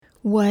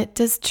What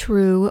does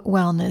true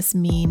wellness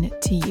mean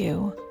to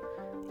you?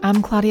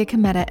 I'm Claudia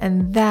Cometa,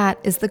 and that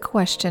is the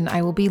question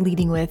I will be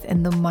leading with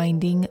in the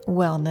Minding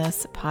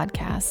Wellness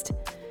podcast.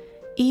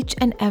 Each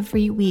and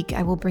every week,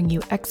 I will bring you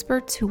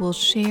experts who will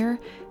share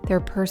their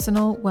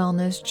personal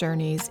wellness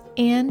journeys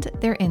and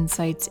their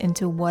insights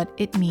into what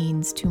it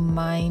means to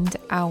mind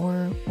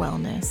our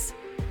wellness.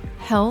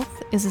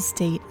 Health is a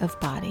state of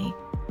body.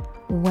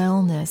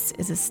 Wellness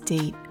is a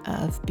state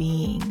of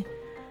being.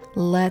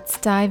 Let's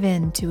dive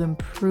into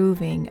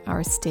improving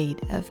our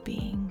state of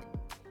being.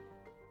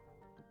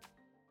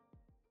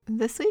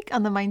 This week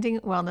on the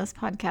Minding Wellness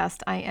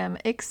podcast, I am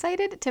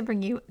excited to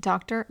bring you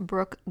Dr.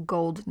 Brooke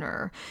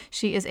Goldner.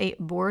 She is a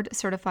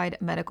board-certified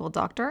medical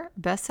doctor,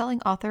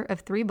 best-selling author of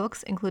 3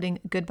 books, including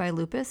Goodbye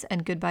Lupus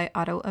and Goodbye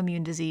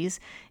Autoimmune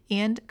Disease,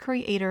 and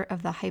creator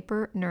of the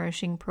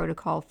Hyper-Nourishing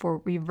Protocol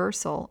for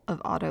Reversal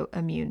of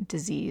Autoimmune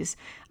Disease.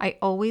 I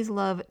always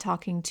love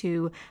talking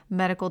to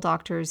medical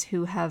doctors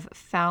who have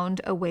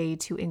found a way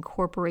to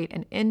incorporate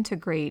and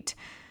integrate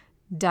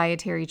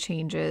dietary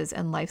changes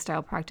and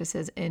lifestyle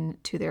practices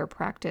into their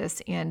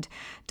practice. And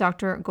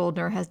Dr.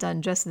 Goldner has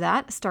done just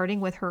that, starting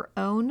with her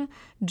own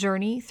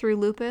journey through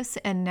lupus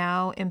and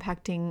now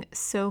impacting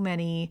so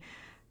many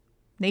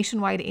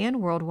nationwide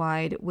and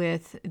worldwide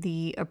with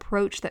the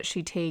approach that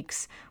she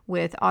takes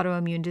with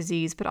autoimmune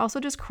disease, but also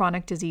just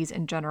chronic disease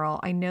in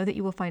general. I know that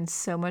you will find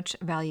so much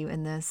value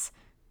in this.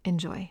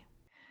 Enjoy.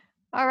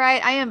 All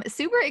right. I am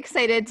super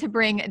excited to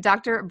bring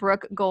Dr.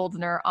 Brooke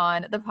Goldner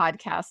on the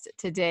podcast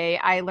today.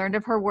 I learned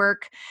of her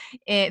work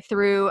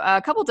through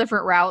a couple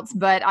different routes,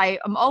 but I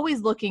am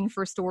always looking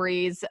for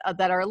stories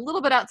that are a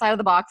little bit outside of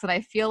the box, and I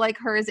feel like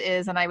hers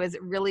is, and I was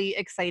really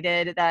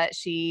excited that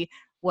she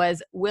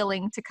was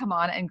willing to come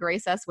on and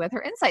grace us with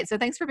her insights. So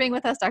thanks for being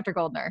with us, Dr.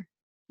 Goldner.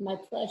 My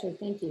pleasure.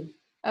 Thank you.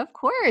 Of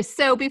course.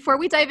 So before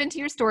we dive into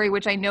your story,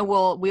 which I know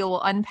we'll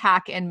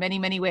unpack in many,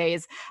 many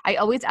ways, I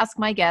always ask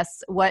my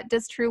guests, what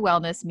does true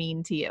wellness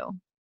mean to you?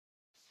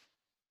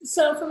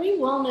 So for me,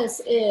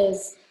 wellness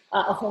is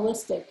a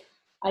holistic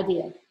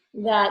idea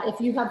that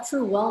if you have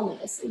true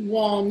wellness,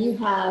 then you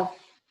have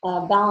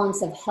a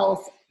balance of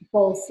health,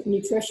 both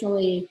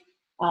nutritionally,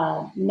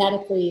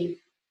 medically,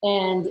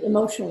 and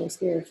emotionally,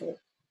 spiritually.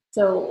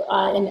 So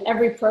in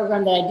every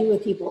program that I do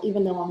with people,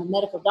 even though I'm a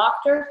medical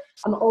doctor,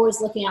 I'm always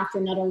looking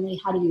after not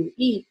only how do you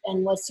eat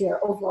and what's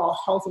your overall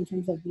health in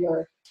terms of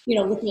your,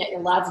 looking at your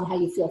labs and how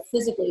you feel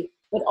physically,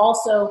 but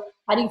also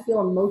how do you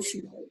feel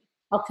emotionally?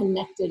 How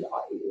connected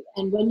are you?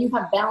 And when you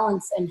have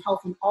balance and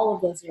health in all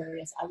of those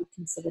areas, I would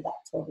consider that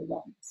total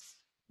wellness.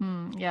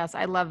 Yes,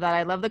 I love that.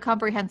 I love the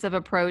comprehensive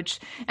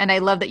approach, and I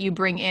love that you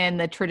bring in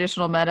the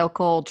traditional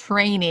medical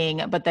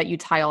training, but that you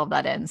tie all of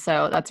that in.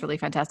 So that's really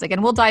fantastic.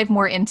 And we'll dive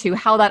more into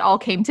how that all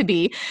came to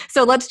be.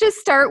 So let's just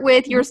start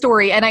with your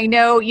story. And I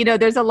know,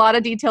 there's a lot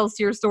of details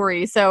to your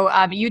story. So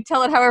you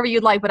tell it however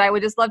you'd like, but I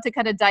would just love to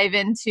kind of dive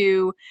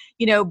into,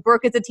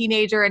 Brooke as a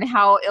teenager and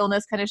how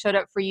illness kind of showed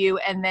up for you,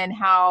 and then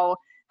how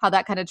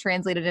that kind of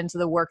translated into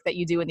the work that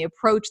you do and the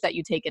approach that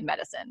you take in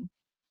medicine.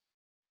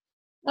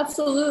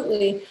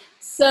 Absolutely.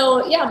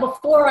 So yeah,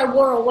 before I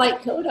wore a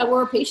white coat, I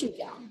wore a patient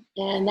gown.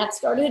 And that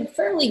started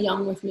fairly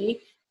young with me.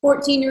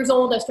 14 years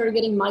old, I started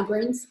getting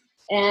migraines.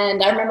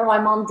 And I remember my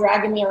mom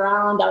dragging me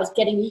around. I was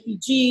getting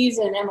EEGs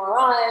and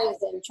MRIs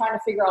and trying to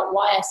figure out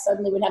why I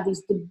suddenly would have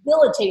these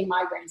debilitating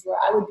migraines where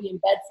I would be in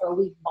bed for a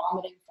week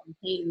vomiting from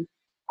pain.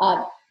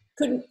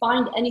 Couldn't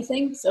find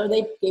anything, so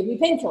they gave me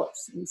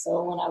painkillers. And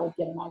so when I would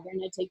get a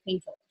migraine, I'd take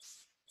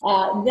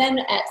painkillers. Then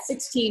at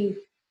 16,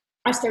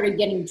 I started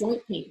getting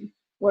joint pain,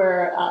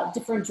 where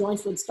different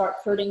joints would start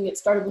hurting. It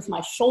started with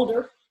my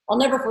shoulder. I'll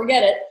never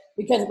forget it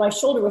because my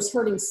shoulder was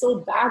hurting so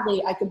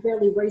badly I could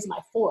barely raise my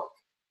fork.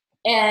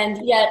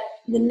 And yet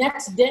the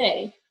next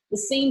day, the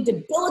same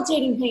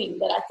debilitating pain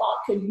that I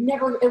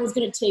thought it was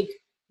going to take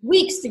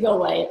weeks to go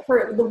away. It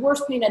hurt. The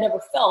worst pain I'd ever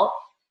felt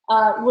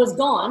was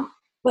gone,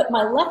 but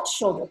my left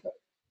shoulder hurt.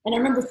 And I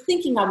remember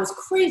thinking I was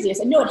crazy. I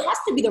said, no, it has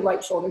to be the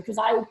right shoulder because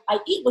I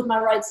eat with my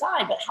right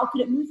side, but how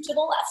could it move to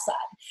the left side?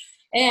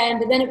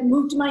 And then it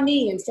moved to my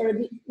knee and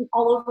started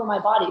all over my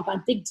body, my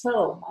big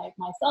toe,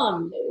 my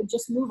thumb. It would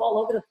just move all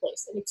over the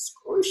place, an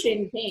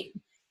excruciating pain.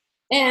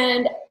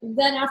 And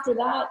then after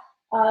that,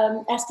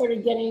 I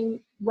started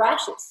getting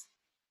rashes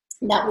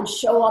that would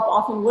show up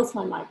often with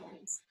my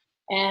migraines.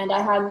 And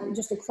I had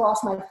just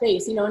across my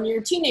face, and you're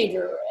a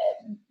teenager,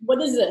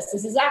 what is this?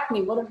 This is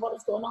acne. What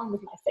is going on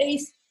with my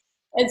face?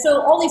 And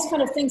so all these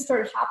kind of things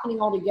started happening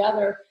all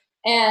together.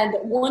 And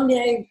one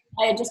day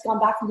I had just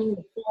gone back from being in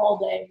the pool all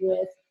day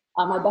with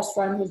my best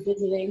friend was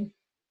visiting,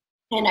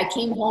 and I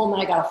came home and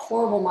I got a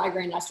horrible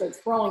migraine. I started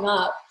throwing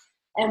up,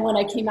 and when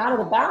I came out of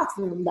the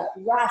bathroom, that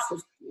rash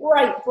was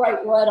bright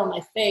red on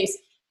my face.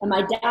 And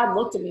my dad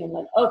looked at me and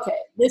went, "Okay,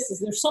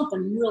 there's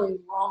something really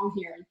wrong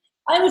here." And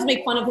I always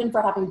make fun of him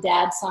for having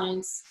dad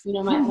science.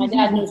 My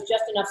dad knows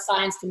just enough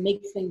science to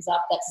make things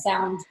up that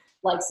sound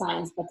like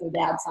science, but they're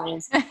dad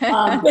science.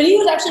 But he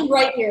was actually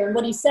right here, and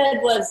what he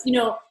said was,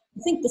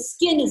 I think the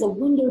skin is a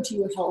window to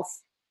your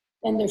health.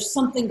 and there's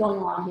something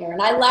going on here.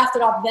 And I laughed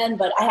it off then,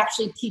 but I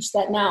actually teach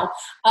that now.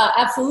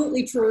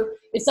 Absolutely true.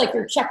 It's like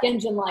your check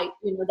engine light,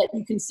 that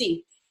you can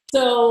see.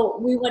 So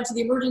we went to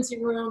the emergency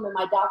room, and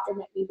my doctor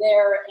met me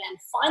there and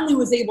finally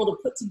was able to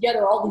put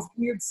together all these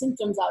weird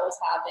symptoms I was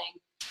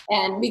having.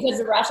 And because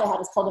the rash I had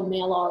is called a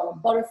malar or a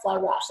butterfly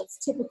rash, that's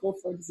typical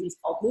for a disease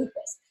called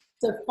lupus.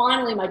 So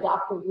finally my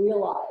doctor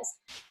realized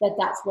that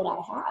that's what I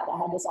had. I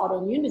had this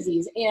autoimmune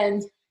disease.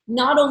 And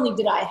not only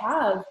did I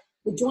have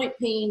the joint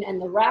pain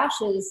and the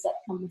rashes that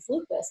come with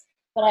lupus,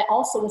 but I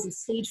also was in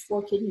stage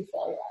 4 kidney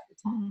failure at the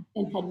time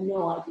and had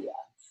no idea.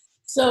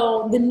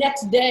 So the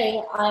next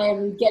day I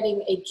am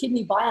getting a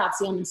kidney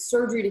biopsy. I'm in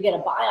surgery to get a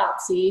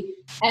biopsy.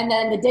 And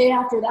then the day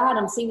after that,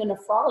 I'm seeing a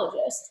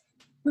nephrologist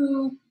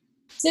who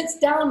sits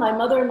down. My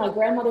mother and my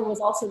grandmother was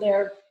also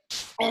there,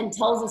 and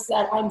tells us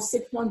that I'm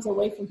 6 months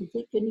away from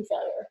complete kidney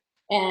failure.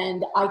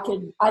 And I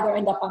could either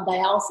end up on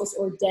dialysis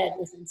or dead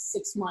within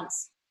 6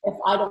 months if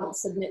I don't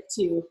submit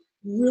to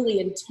really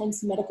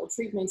intense medical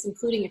treatments,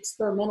 including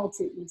experimental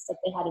treatments that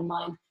they had in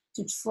mind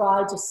to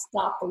try to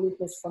stop the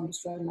lupus from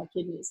destroying my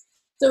kidneys.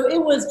 So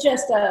it was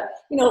just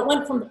it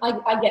went from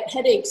I get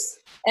headaches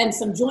and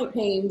some joint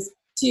pains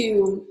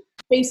to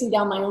facing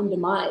down my own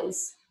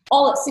demise,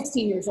 all at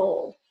 16 years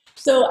old.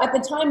 So at the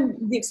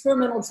time, the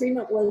experimental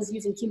treatment was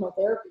using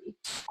chemotherapy.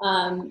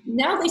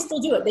 Now they still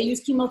do it. They use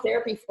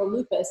chemotherapy for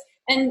lupus.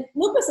 And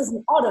lupus is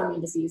an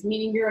autoimmune disease,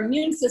 meaning your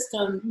immune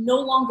system no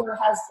longer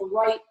has the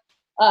right,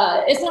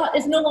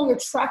 it's no longer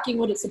tracking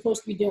what it's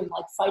supposed to be doing,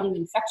 like fighting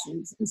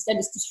infections. Instead,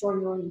 it's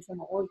destroying your own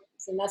internal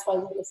organs. And that's why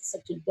lupus is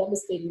such a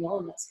devastating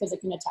illness, because it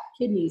can attack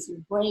kidneys, your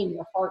brain,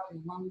 your heart, your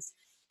lungs.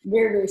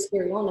 Very, very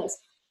scary illness.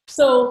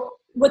 So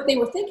what they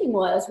were thinking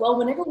was, well,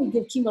 whenever we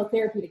give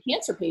chemotherapy to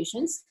cancer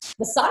patients,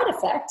 the side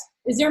effect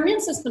is their immune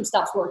system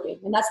stops working.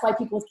 And that's why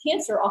people with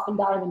cancer often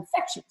die of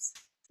infections,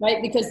 right?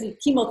 Because the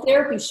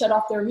chemotherapy shut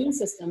off their immune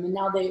system, and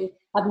now they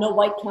have no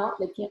white count.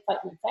 They can't fight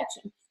an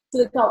infection.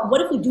 So they thought,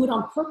 what if we do it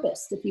on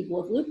purpose to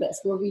people with lupus,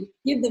 where we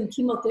give them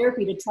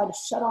chemotherapy to try to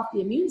shut off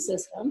the immune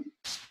system,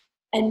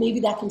 and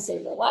maybe that can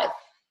save their life.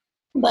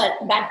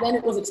 But back then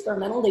it was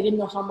experimental. They didn't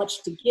know how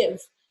much to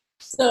give.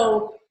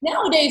 So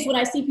nowadays, when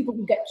I see people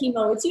who get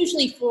chemo, it's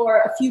usually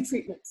for a few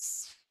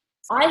treatments.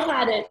 I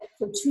had it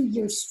for 2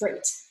 years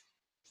straight.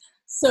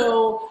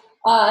 So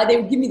they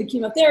would give me the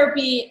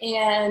chemotherapy,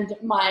 and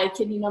my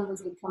kidney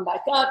numbers would come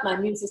back up. My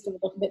immune system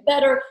would look a bit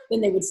better.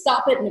 Then they would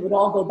stop it, and it would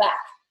all go back.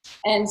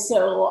 And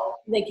so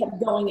they kept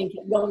going and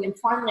kept going. And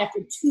finally, after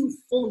 2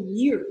 full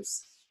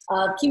years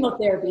of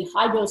chemotherapy,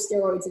 high-dose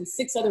steroids, and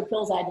 6 other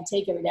pills I had to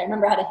take every day. I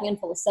remember I had a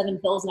handful of 7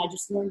 pills, and I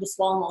just learned to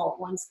swallow them all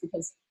at once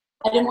because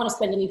I didn't want to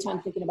spend any time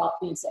thinking about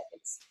being sick.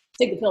 It's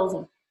take the pills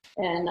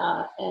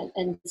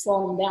and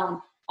swallow them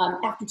down.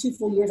 After 2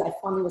 full years, I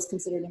finally was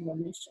considered in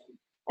remission.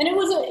 And it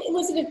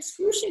was an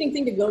excruciating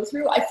thing to go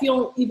through. I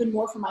feel even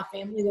more for my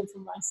family than for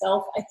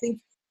myself. I think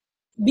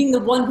being the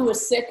one who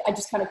was sick, I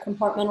just kind of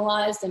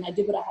compartmentalized, and I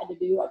did what I had to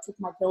do. I took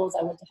my pills.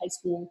 I went to high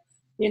school.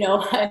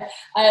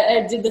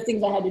 I did the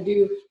things I had to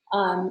do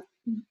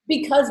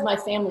because my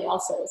family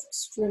also is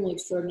extremely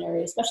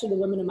extraordinary, especially the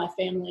women in my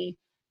family.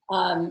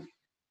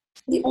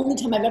 The only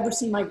time I've ever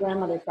seen my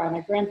grandmother cry, my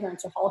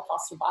grandparents are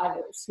Holocaust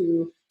survivors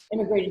who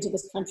immigrated to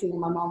this country when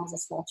my mom was a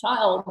small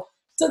child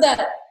so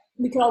that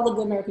we could all live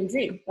the American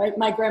dream, right?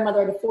 My grandmother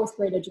had a 4th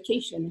grade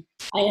education.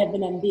 I have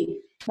an MD,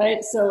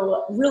 right?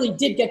 So really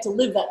did get to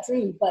live that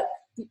dream. But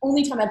the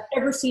only time I've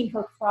ever seen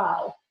her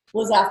cry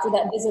was after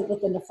that visit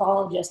with the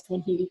nephrologist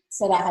when he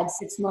said I had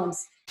 6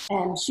 months,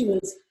 and she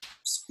was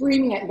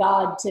screaming at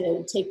God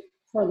to take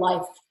her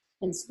life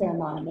and spare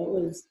mine.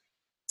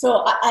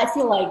 So I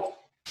feel like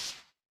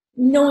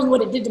knowing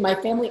what it did to my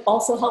family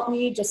also helped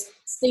me just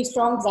stay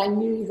strong, because I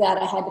knew that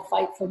I had to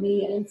fight for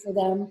me and for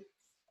them.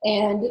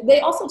 And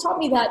they also taught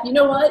me that, you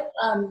know what,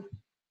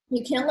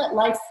 you can't let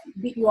life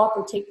beat you up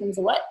or take things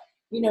away.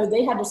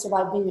 They had to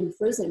survive being in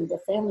prison, their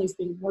families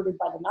being murdered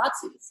by the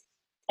Nazis,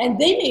 and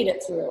they made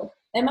it through.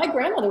 And my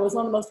grandmother was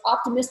one of the most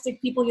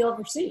optimistic people you'll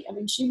ever see. I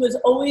mean, she was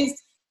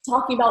always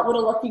talking about what a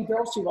lucky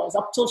girl she was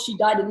up till she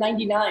died in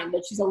 99,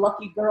 that she's a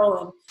lucky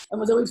girl, and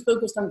was always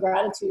focused on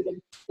gratitude.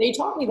 And they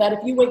taught me that if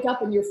you wake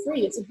up and you're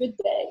free, it's a good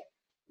day.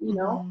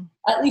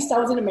 At least I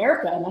was in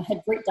America, and I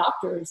had great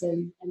doctors,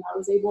 and I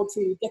was able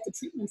to get the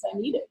treatments I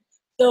needed.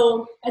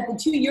 So at the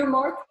 2-year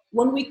mark,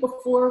 1 week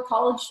before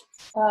college,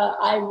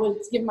 I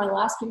was given my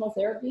last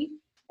chemotherapy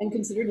and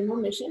considered in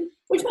remission,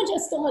 which meant I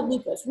still had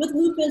lupus. With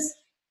lupus,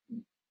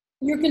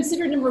 you're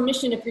considered in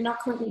remission if you're not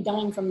currently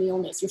dying from the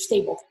illness. You're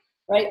stable,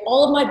 right?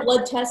 All of my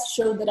blood tests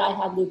showed that I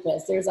had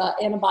lupus. There's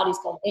antibodies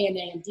called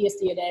ANA and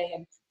DSD-A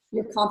and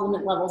your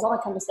complement levels, all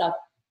that kind of stuff,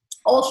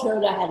 all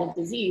showed I had a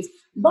disease,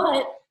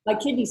 but my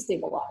kidneys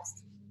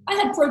stabilized. I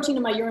had protein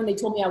in my urine. They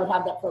told me I would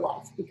have that for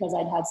life because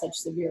I'd had such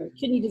severe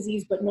kidney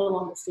disease, but no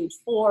longer stage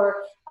 4.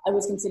 I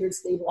was considered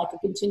stable. I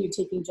could continue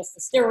taking just the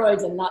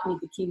steroids and not need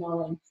the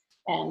chemo.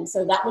 And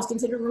so that was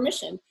considered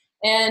remission.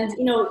 And,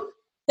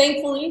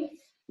 thankfully,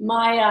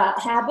 my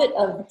habit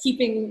of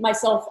keeping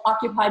myself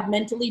occupied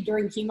mentally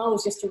during chemo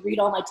was just to read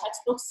all my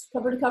textbooks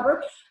cover to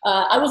cover.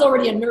 I was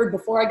already a nerd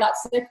before I got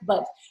sick,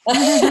 but, but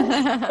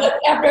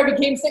after I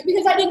became sick,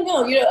 because I didn't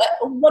know,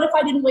 what if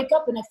I didn't wake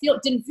up and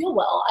didn't feel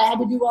well? I had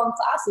to do well in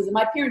classes, and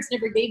my parents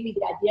never gave me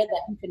the idea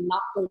that you can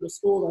not go to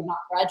school or not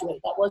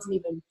graduate. That wasn't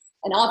even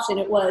an option.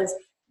 It was,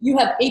 you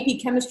have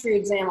AP chemistry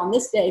exam on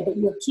this day, but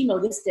you have chemo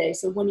this day,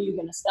 so when are you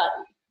going to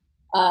study?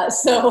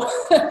 So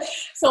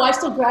I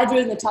still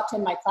graduated in the top 10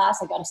 of my class.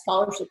 I got a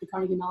scholarship to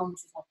Carnegie Mellon, which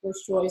was my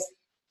first choice.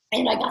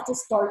 And I got to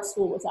start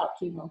school without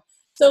chemo.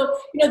 So,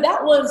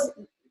 that was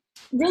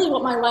really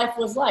what my life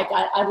was like.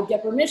 I would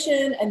get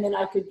remission, and then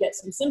I could get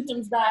some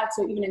symptoms back.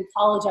 So even in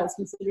college, I was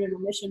considered in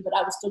remission, but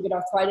I would still get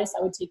arthritis.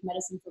 I would take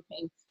medicine for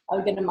pain. I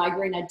would get a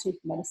migraine. I'd take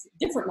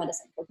different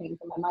medicine for pain,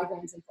 for my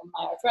migraines and for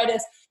my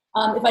arthritis.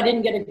 If I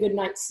didn't get a good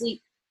night's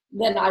sleep,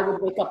 then I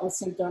would wake up with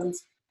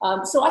symptoms.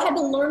 So I had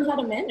to learn how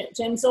to manage.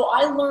 And so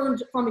I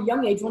learned from a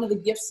young age, one of the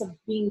gifts of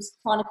being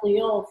chronically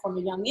ill from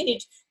a young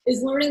age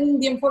is learning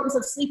the importance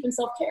of sleep and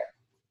self-care.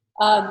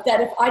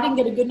 That if I didn't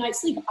get a good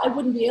night's sleep, I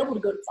wouldn't be able to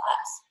go to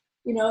class.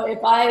 If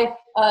I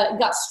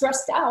got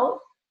stressed out,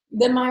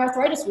 then my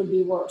arthritis would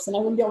be worse and I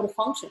wouldn't be able to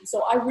function.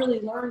 So I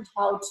really learned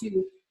how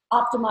to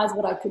optimize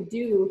what I could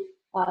do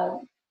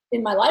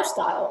in my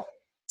lifestyle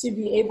to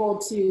be able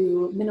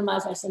to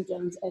minimize my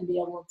symptoms and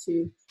be able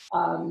to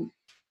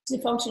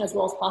function as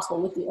well as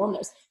possible with the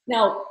illness.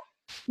 Now,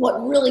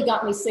 what really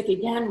got me sick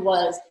again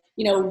was,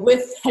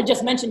 I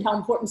just mentioned how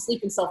important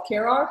sleep and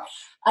self-care are.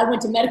 I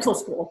went to medical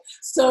school.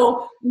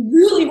 So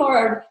really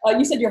hard.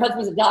 You said your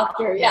husband's a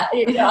doctor. Yeah.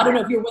 I don't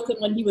know if you were with him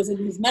when he was in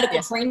his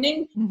medical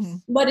training,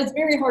 but it's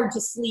very hard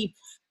to sleep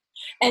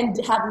and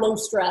have low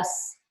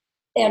stress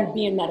and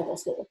be in medical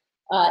school,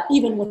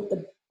 even with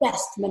the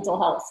best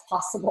mental health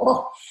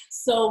possible.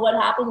 So what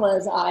happened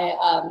was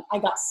I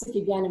got sick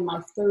again in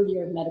my third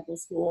year of medical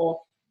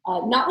school.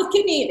 Not with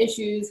kidney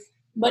issues,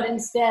 but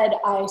instead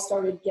I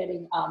started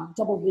getting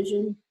double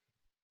vision.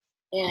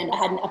 And I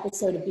had an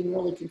episode of being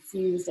really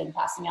confused and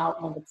passing out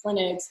in one of the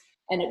clinics.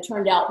 And it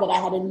turned out that I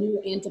had a new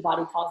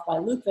antibody caused by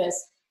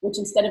lupus, which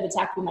instead of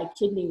attacking my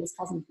kidney was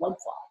causing blood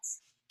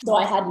clots. So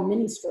I had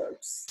mini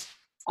strokes.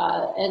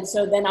 And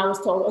so then I was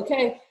told,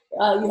 okay,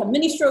 you have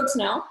mini strokes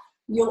now.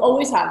 You'll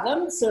always have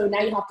them. So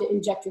now you have to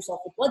inject yourself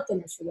with blood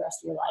thinners for the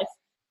rest of your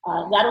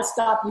life. That'll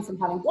stop you from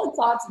having blood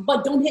clots,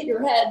 but don't hit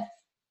your head,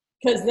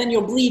 because then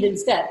you'll bleed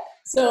instead.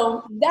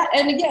 So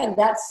and again,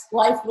 that's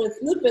life with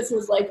lupus,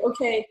 was like,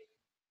 okay,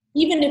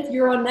 even if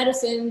you're on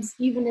medicines,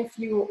 even if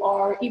you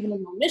are even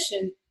in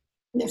remission,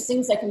 there's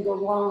things that can go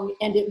wrong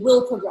and it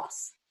will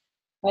progress,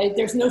 right?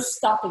 There's no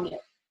stopping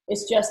it.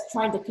 It's just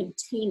trying to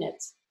contain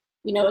it.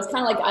 It's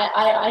kind of like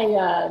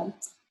I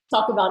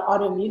talk about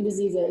autoimmune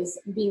diseases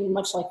being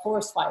much like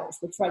forest fires,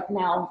 which right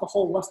now the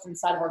whole western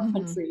side of our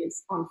country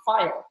is on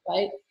fire,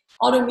 right?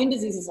 Autoimmune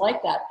disease is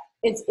like that.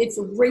 It's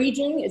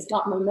raging, it's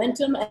got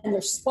momentum, and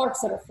there's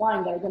sparks that are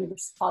flying that are going to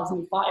cause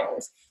new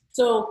fires.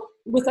 So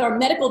with our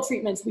medical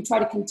treatments, we try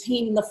to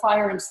contain the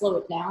fire and slow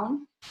it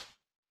down,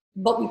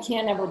 but we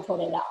can't ever put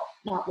it out,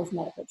 not with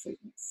medical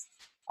treatments.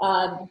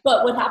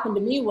 But what happened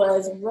to me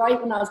was, right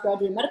when I was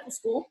graduating medical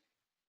school,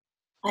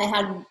 I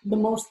had the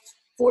most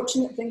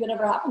fortunate thing that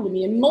ever happened to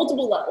me in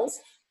multiple levels,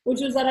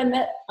 which was that I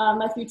met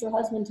my future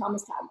husband,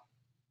 Thomas Tabb.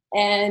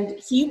 And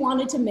he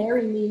wanted to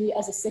marry me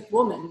as a sick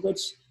woman,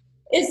 which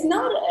is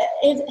not,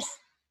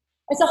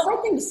 it's a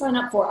hard thing to sign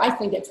up for, I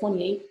think, at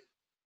 28.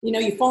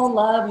 You fall in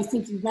love, you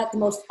think you've met the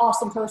most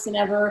awesome person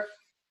ever.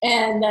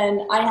 And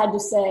then I had to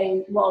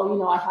say,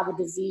 well, I have a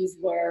disease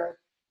where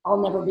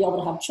I'll never be able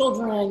to have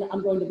children.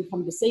 I'm going to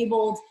become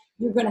disabled.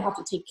 You're going to have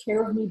to take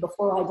care of me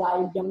before I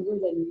die younger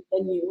than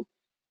you.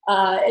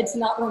 It's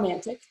not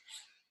romantic.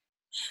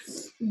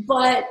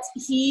 But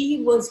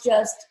he was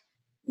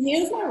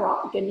my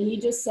rock. And he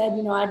just said,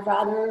 I'd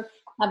rather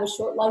have a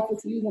short life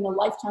with you than a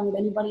lifetime with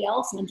anybody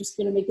else. And I'm just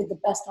going to make it the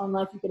best on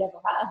life you could ever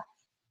have.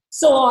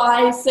 So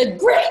I said,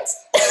 great,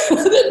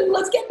 then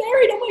let's get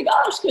married. Oh my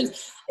gosh.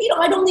 Because,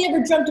 I'd only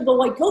ever dreamt of a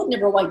white coat,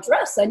 never a white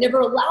dress. I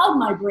never allowed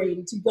my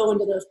brain to go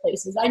into those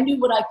places. I knew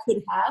what I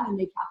could have and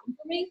make happen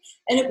for me.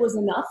 And it was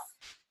enough.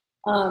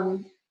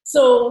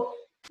 So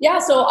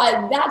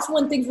that's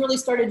when things really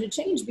started to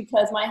change,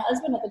 because my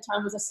husband at the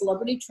time was a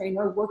celebrity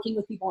trainer working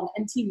with people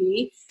on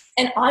MTV,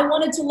 and I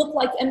wanted to look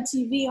like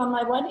MTV on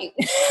my wedding.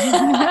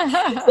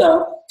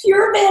 So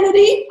pure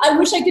vanity. I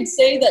wish I could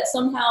say that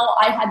somehow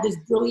I had this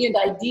brilliant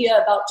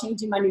idea about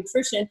changing my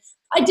nutrition.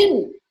 I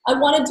didn't. I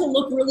wanted to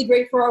look really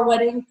great for our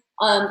wedding.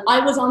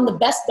 I was on the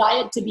best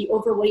diet to be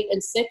overweight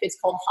and sick. It's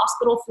called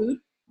hospital food.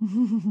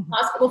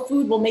 Hospital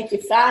food will make you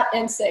fat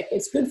and sick.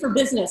 It's good for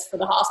business for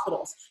the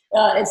hospitals.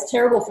 It's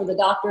terrible for the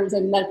doctors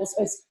and medical.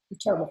 It's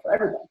terrible for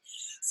everybody.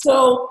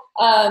 So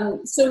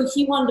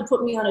he wanted to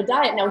put me on a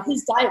diet. Now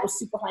his diet was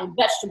super high in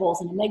vegetables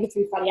and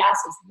omega-3 fatty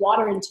acids,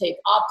 water intake,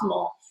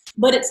 optimal,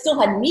 but it still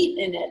had meat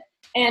in it.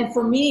 And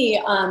for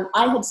me,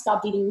 I had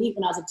stopped eating meat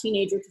when I was a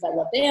teenager because I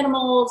loved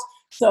animals.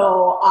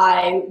 So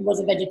I was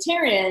a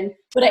vegetarian,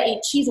 but I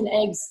ate cheese and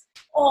eggs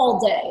all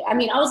day. I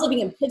mean, I was living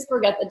in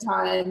Pittsburgh at the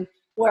time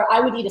where I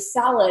would eat a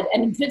salad.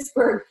 And in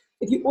Pittsburgh,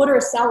 if you order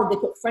a salad, they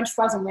put French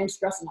fries and ranch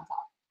dressing on top.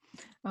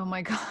 Oh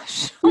my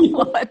gosh.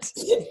 What?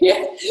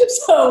 Yeah.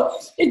 So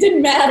it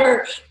didn't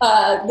matter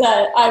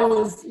that I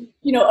was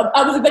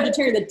a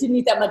vegetarian that didn't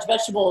eat that much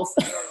vegetables.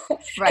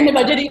 Right. And if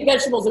I did eat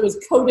vegetables, it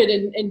was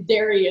coated in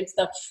dairy and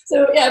stuff.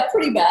 So yeah,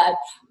 pretty bad.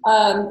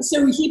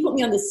 So he put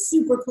me on this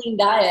super clean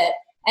diet.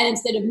 And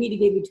instead of meat, he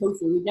gave me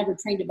tofu. We'd never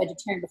trained a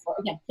vegetarian before.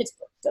 Again,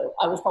 Pittsburgh, so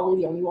I was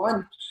probably the only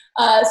one.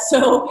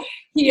 So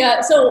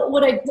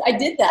what I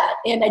did that,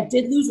 and I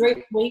did lose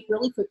weight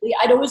really quickly.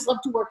 I'd always loved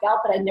to work out,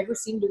 but I never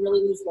seemed to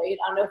really lose weight.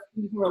 I don't know if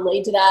you can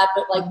relate to that,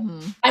 but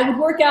I would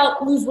work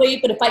out, lose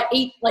weight, but if I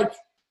ate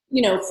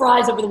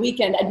fries over the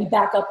weekend, I'd be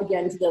back up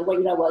again to the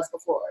weight I was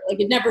before. Like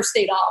it never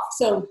stayed off.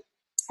 So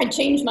I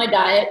changed my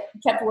diet,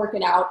 kept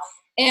working out,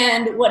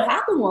 and what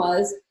happened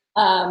was.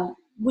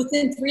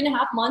 Within 3.5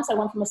 months, I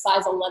went from a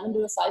size 11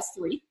 to a size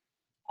 3.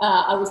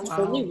 I was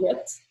totally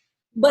ripped.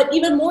 But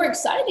even more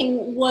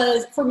exciting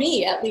was, for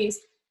me at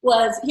least,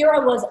 was here I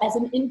was as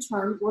an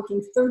intern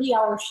working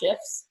 30-hour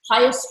shifts,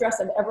 highest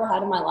stress I've ever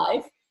had in my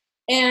life.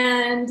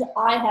 And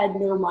I had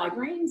no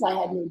migraines. I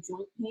had no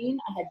joint pain.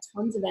 I had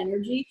tons of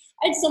energy.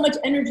 I had so much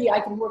energy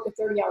I could work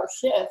a 30-hour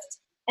shift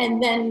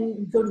and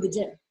then go to the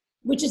gym,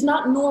 which is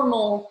not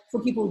normal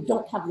for people who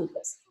don't have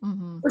lupus.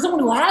 Mm-hmm. For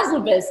someone who has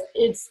lupus,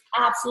 it's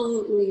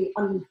absolutely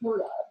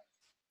unheard of.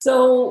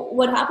 So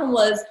what happened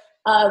was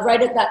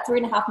right at that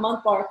 3.5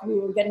 month mark, we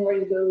were getting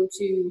ready to go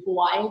to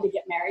Hawaii to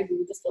get married. We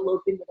were just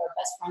eloping with our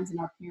best friends and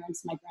our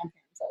parents, my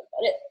grandparents, that was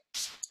about it.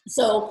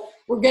 So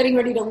we're getting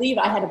ready to leave.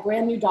 I had a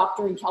brand new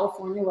doctor in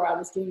California where I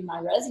was doing my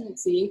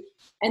residency,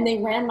 and they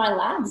ran my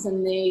labs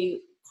and they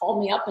called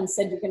me up and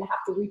said, you're going to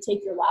have to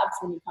retake your labs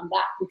when you come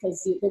back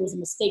because there was a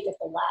mistake at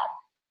the lab.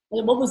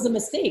 And what was the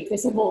mistake? They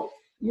said, well,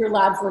 your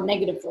labs were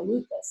negative for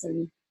lupus,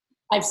 and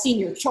I've seen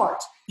your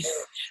chart.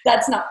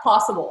 That's not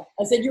possible.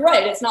 I said, you're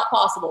right, it's not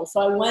possible.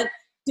 So I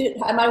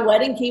had my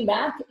wedding, came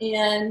back,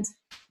 and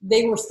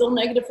they were still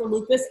negative for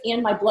lupus,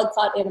 and my blood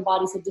clot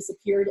antibodies had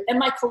disappeared. And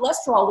my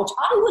cholesterol, which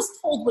I was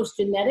told was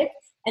genetic,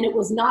 and it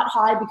was not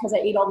high because I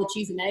ate all the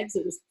cheese and eggs,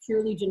 it was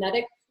purely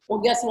genetic. Well,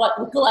 guess what?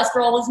 The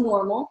cholesterol was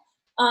normal.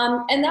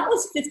 And that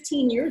was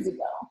 15 years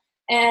ago.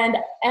 And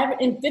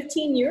in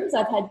 15 years,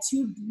 I've had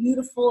 2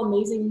 beautiful,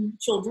 amazing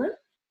children.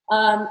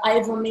 I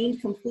have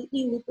remained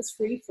completely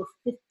lupus-free for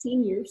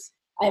 15 years.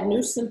 I have no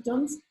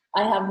symptoms.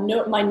 I have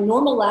my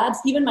normal labs,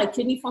 even my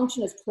kidney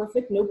function is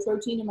perfect, no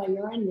protein in my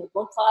urine, no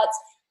blood clots,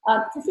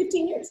 for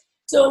 15 years.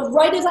 So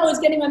right as I was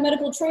getting my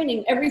medical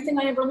training, everything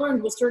I ever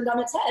learned was turned on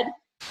its head.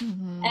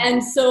 Mm-hmm.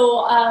 And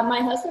so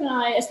my husband and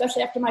I,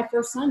 especially after my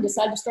first son,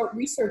 decided to start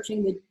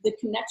researching the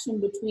connection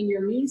between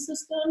your immune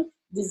system,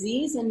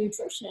 disease, and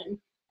nutrition.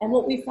 And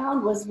what we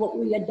found was what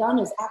we had done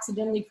is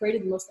accidentally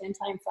created the most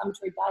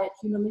anti-inflammatory diet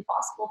humanly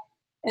possible.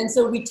 And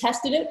so we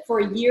tested it for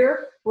a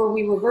year where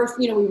we reverse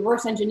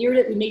engineered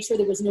it. We made sure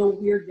there was no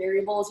weird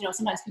variables.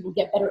 Sometimes people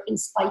get better in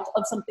spite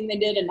of something they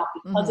did and not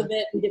because of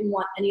it. We didn't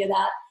want any of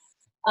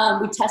that.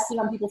 We tested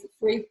on people for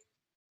free.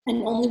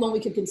 And only when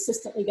we could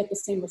consistently get the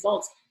same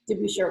results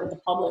did we share it with the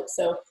public.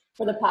 So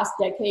for the past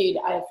decade,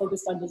 I have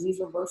focused on disease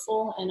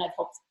reversal, and I've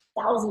helped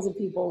thousands of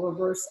people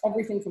reverse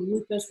everything from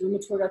lupus,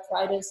 rheumatoid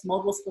arthritis,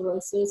 multiple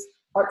sclerosis,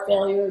 heart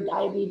failure,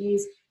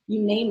 diabetes, you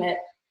name it,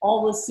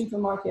 all with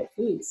supermarket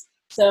foods.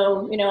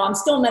 So, I'm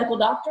still a medical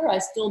doctor. I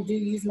still do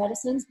use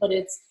medicines, but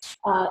it's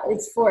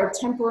for a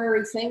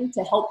temporary thing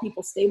to help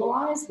people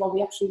stabilize while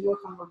we actually work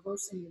on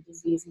reversing the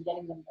disease and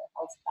getting them their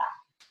health back.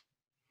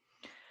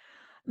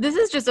 This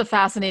is just a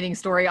fascinating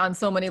story on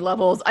so many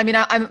levels. I mean,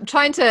 I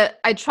try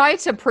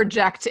to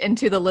project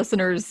into the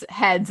listeners'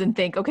 heads and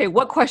think, okay,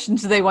 what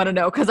questions do they want to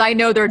know? Because I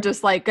know they're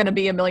just like going to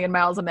be a million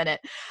miles a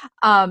minute.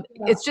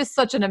 It's just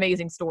such an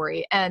amazing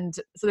story. And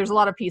so there's a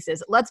lot of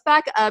pieces. Let's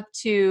back up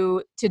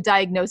to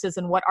diagnosis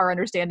and what our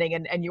understanding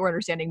and your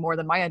understanding more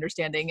than my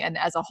understanding and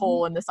as a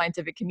whole in the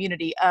scientific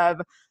community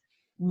of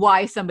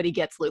why somebody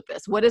gets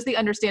lupus. What is the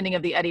understanding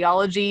of the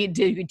etiology?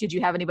 Did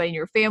you have anybody in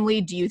your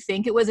family? Do you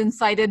think it was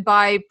incited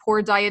by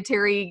poor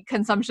dietary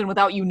consumption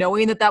without you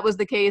knowing that was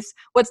the case?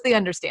 What's the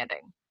understanding?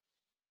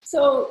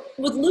 So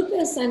with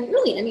lupus and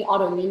really any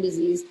autoimmune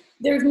disease,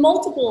 there's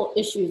multiple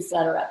issues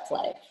that are at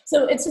play.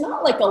 So it's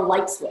not like a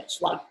light switch,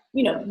 like,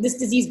 this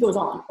disease goes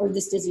on or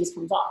this disease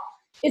comes off.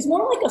 It's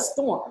more like a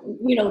storm,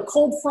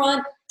 cold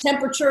front,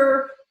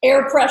 temperature,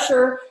 air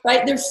pressure,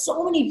 right? There's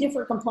so many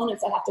different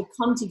components that have to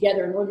come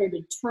together in order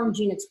to turn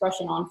gene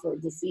expression on for a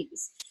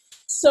disease.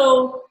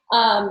 So,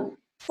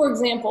 for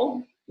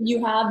example,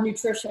 you have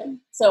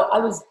nutrition. So I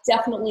was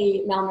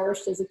definitely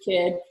malnourished as a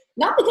kid,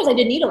 not because I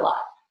didn't eat a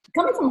lot.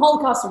 Coming from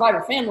Holocaust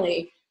survivor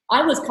family,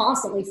 I was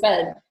constantly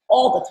fed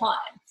all the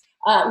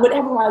time,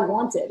 whatever I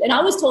wanted. And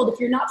I was told if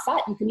you're not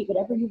fat, you can eat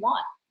whatever you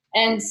want.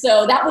 And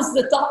so that was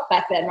the thought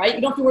back then, right? You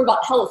don't have to worry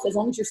about health. As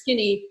long as you're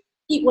skinny,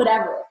 eat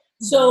whatever.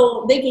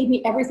 So they gave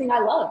me everything I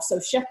loved. So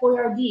Chef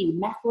Boyardee,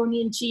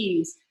 macaroni and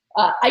cheese,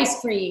 ice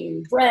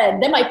cream,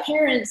 bread. Then my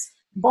parents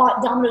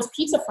bought Domino's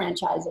pizza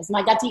franchises, and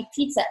I got to eat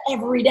pizza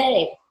every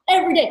day.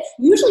 every day,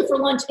 usually for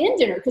lunch and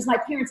dinner, because my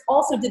parents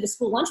also did the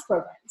school lunch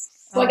programs.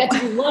 So I got to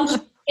do lunch,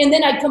 and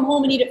then I'd come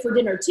home and eat it for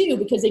dinner too,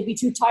 because they'd be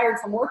too tired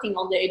from working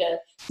all day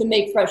to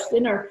make fresh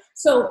dinner.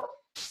 So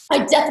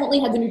I definitely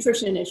had the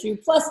nutrition issue.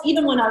 Plus,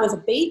 even when I was a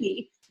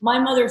baby, my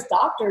mother's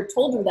doctor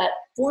told her that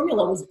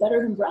formula was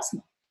better than breast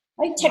milk.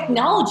 Right?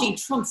 Technology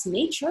trumps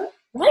nature,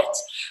 right?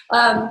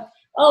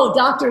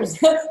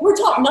 Doctors, we're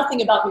taught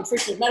nothing about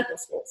nutrition in medical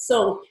school.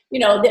 So,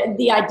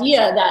 the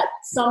idea that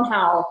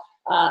somehow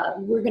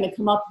we're going to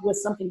come up with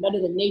something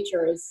better than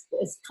nature is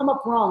come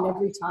up wrong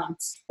every time.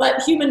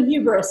 But human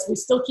hubris, we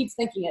still keep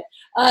thinking it.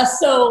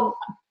 So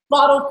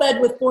bottle fed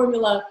with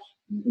formula,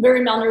 very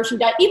malnourishing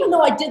diet, even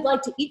though I did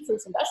like to eat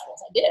fruits and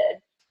vegetables, I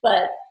did,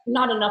 but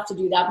not enough to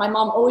do that. My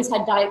mom always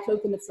had Diet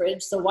Coke in the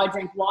fridge, so why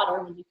drink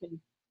water when you can?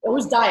 It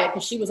was diet,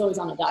 because she was always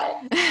on a diet.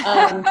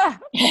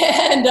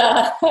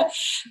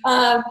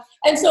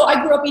 And so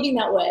I grew up eating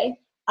that way.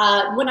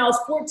 When I was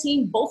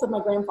 14, both of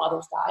my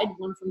grandfathers died,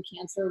 one from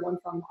cancer, one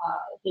from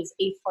his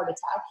 8th heart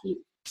attack. He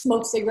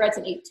smoked cigarettes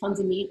and ate tons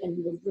of meat and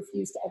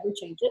refused to ever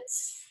change it.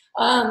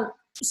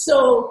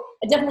 So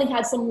I definitely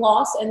had some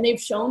loss, and they've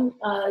shown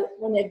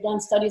when they've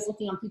done studies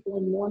looking on people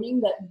in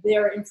mourning that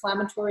their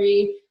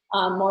inflammatory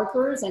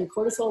markers and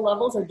cortisol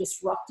levels are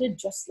disrupted,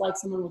 just like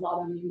someone with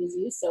autoimmune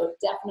disease. So it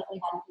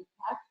definitely had an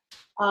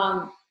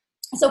impact.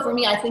 So for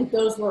me, I think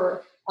those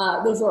were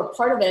a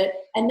part of it.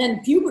 And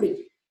then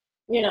puberty,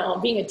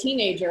 being a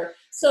teenager.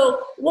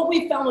 So what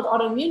we found with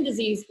autoimmune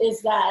disease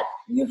is that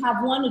you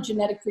have a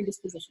genetic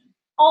predisposition.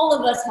 All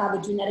of us have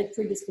a genetic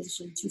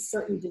predisposition to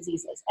certain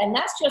diseases. And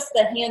that's just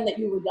the hand that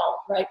you were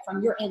dealt, right,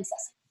 from your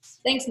ancestors.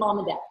 Thanks, mom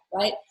and dad,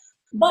 right?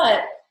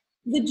 But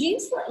the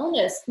genes for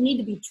illness need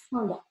to be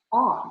turned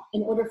on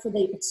in order for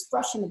the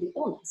expression of the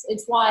illness.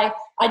 It's why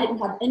I didn't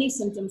have any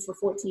symptoms for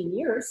 14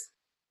 years.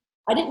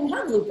 I didn't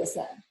have lupus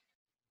then,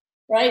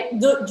 right?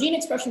 The gene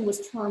expression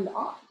was turned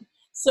on.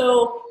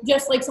 So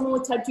just like someone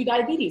with type 2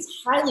 diabetes,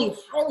 highly,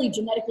 highly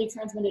genetically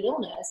transmitted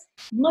illness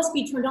must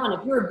be turned on.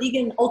 If you're a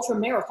vegan ultra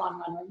marathon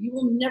runner, you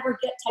will never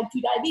get type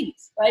 2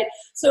 diabetes, right?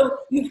 So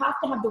you have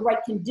to have the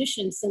right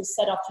conditions to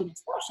set off gene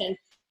expression.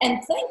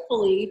 And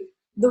thankfully,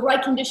 the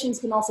right conditions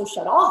can also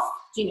shut off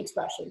gene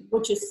expression,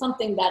 which is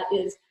something that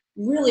is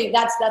really,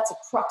 that's a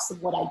crux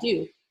of what I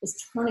do, is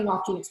turning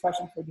off gene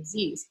expression for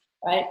disease,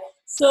 right?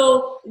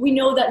 So we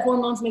know that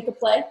hormones make a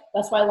play.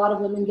 That's why a lot of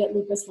women get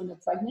lupus when they're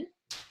pregnant,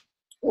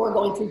 or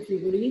going through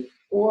puberty,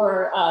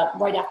 or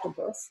right after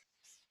birth.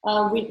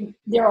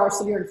 There are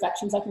severe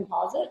infections that can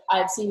cause it. I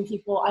had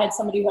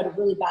somebody who had a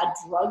really bad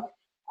drug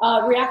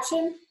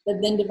reaction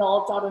that then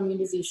developed autoimmune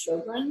disease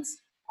Sjogren's.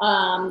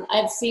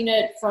 I've seen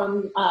it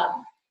from,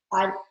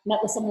 I met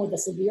with someone with a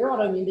severe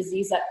autoimmune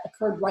disease that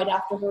occurred right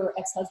after her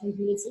ex-husband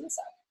committed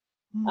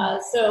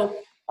suicide. So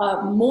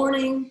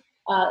mourning,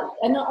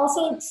 and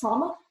also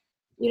trauma.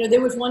 There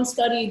was one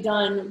study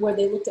done where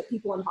they looked at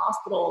people in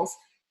hospitals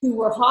who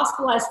were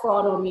hospitalized for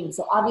autoimmune.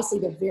 So obviously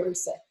they're very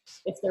sick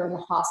if they're in the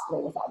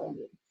hospital with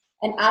autoimmune.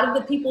 And out of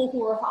the people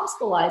who were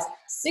hospitalized,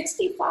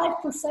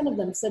 65% of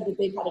them said that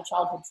they've had a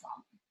childhood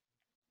trauma.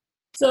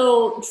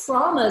 So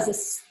trauma is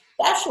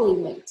especially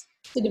linked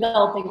to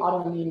developing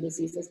autoimmune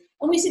diseases.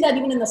 And we see that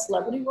even in the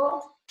celebrity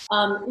world.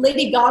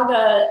 Lady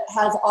Gaga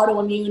has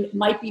autoimmune,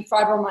 might be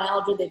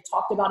fibromyalgia. They've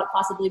talked about it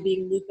possibly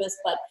being lupus,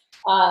 but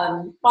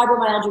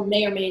fibromyalgia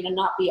may or may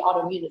not be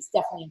autoimmune. It's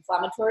definitely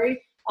inflammatory.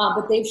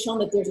 But they've shown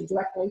that there's a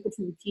direct link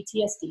between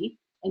PTSD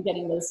and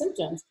getting those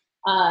symptoms.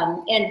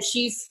 And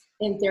she's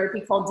in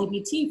therapy called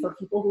DBT for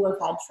people who have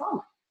had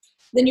trauma.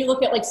 Then you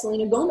look at like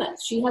Selena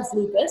Gomez. She has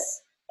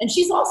lupus, and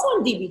she's also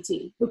on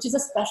DBT, which is a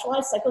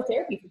specialized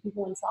psychotherapy for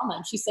people in trauma.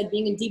 And she said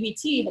being in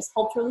DBT has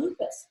helped her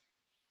lupus.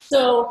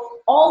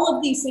 So all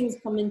of these things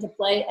come into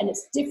play, and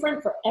it's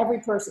different for every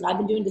person. I've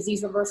been doing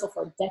disease reversal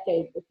for a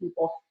decade with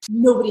people.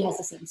 Nobody has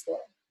the same story.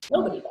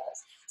 Nobody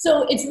does.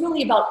 So it's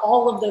really about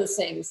all of those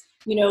things,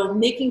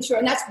 making sure,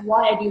 and that's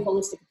why I do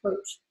holistic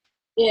approach,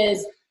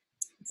 is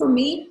for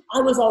me,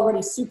 I was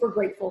already super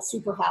grateful,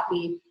 super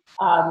happy,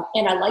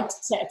 and I liked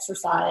to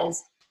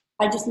exercise.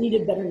 I just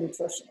needed better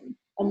nutrition.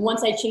 And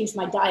once I changed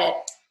my diet,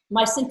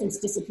 my symptoms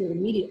disappeared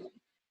immediately.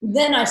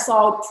 Then I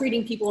saw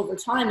treating people over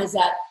time is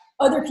that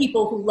other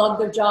people who love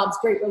their jobs,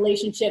 great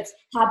relationships,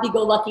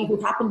 happy-go-lucky, who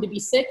happen to be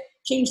sick,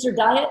 change their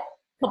diet.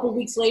 A couple of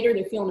weeks later,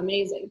 they're feeling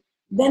amazing.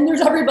 Then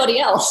there's everybody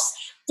else,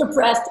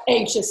 depressed,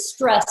 anxious,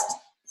 stressed,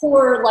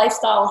 poor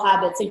lifestyle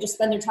habits. They just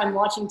spend their time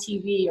watching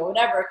TV or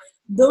whatever.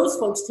 Those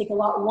folks take a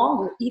lot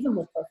longer, even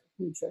with perfect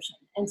nutrition.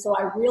 And so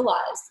I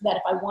realized that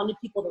if I wanted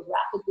people to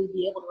rapidly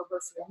be able to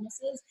reverse their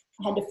illnesses,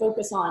 I had to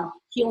focus on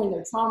healing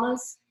their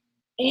traumas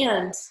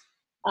and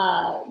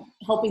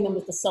helping them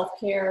with the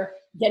self-care,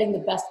 getting the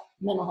best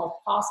mental health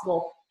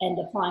possible, and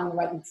applying the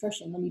right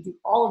nutrition. When you do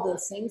all of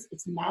those things,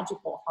 it's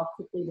magical how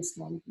quickly the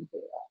storm can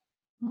clear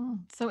up.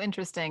 So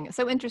interesting.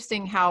 So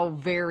interesting how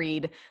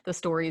varied the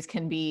stories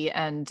can be,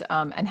 and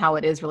how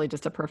it is really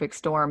just a perfect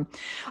storm.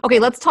 Okay,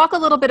 let's talk a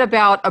little bit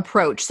about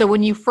approach. So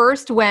when you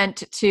first got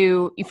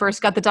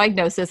the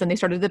diagnosis and they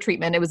started the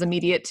treatment, it was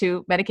immediate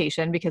to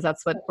medication because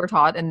that's what we're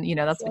taught, and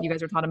that's what Sure. you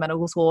guys are taught in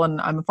medical school. And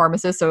I'm a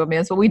pharmacist, so I mean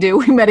that's what we do.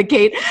 We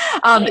medicate.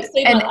 Yeah, it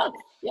saved my And life.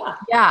 Yeah.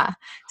 yeah.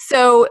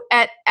 So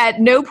at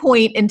no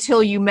point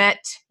until you met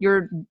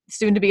your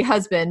soon to be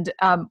husband,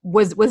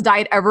 was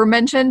diet ever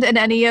mentioned in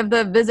any of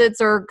the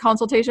visits or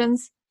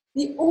consultations?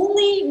 The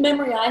only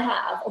memory I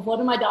have of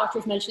one of my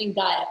doctors mentioning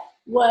diet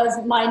was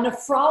my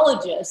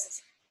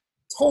nephrologist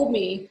told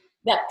me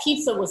that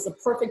pizza was the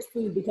perfect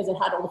food because it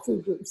had all the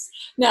food groups.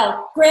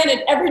 Now,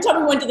 granted, every time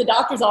we went to the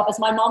doctor's office,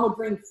 my mom would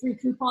bring free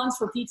coupons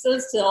for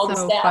pizzas to all the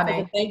So staff as a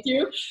funny. thank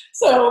you.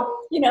 So,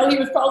 he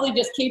was probably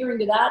just catering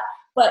to that.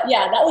 But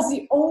yeah, that was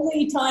the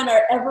only time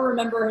I ever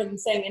remember him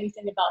saying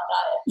anything about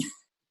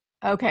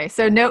diet. Okay,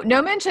 so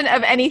no mention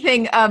of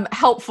anything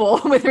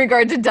helpful with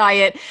regard to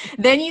diet.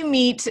 Then you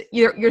meet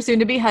your soon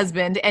to be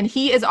husband, and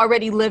he is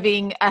already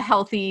living a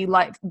healthy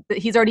life.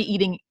 He's already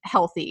eating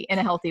healthy in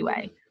a healthy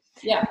way,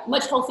 Yeah,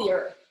 much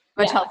healthier.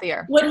 much Yeah.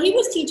 healthier. What he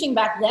was teaching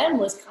back then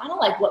was kind of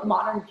like what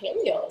modern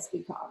paleo has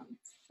become,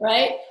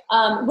 right?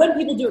 When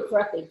people do it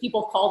correctly,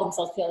 people call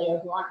themselves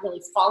paleo who aren't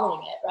really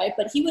following it, right?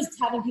 But he was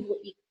having people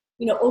eat,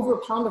 over a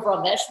pound of raw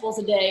vegetables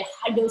a day,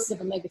 high doses of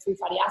omega-3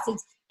 fatty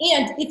acids.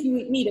 And if you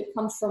eat meat, it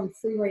comes from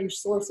free-range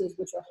sources,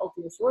 which are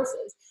healthier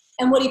sources.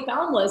 And what he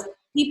found was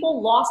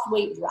people lost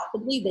weight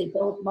rapidly. They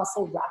built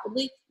muscle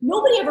rapidly.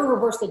 Nobody ever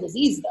reversed the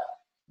disease, though.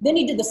 Then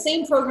he did the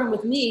same program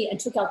with me and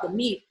took out the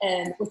meat.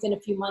 And within a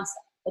few months,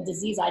 a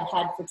disease I'd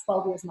had for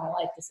 12 years of my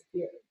life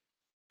disappeared.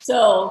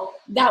 So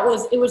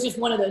it was just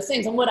one of those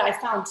things. And what I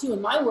found too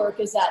in my work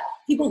is that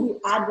people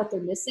who add what they're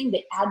missing,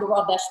 they add the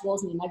raw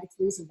vegetables and the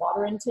omega-3s and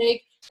water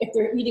intake. If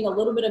they're eating a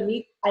little bit of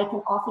meat, I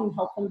can often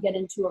help them get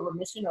into a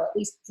remission or at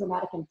least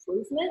dramatic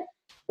improvement.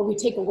 But we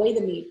take away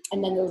the meat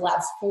and then their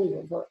labs fully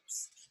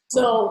reverse.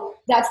 So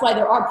that's why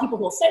there are people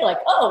who will say like,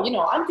 oh,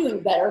 I'm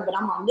doing better, but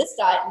I'm on this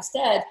diet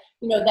instead.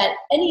 That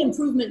any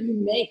improvement you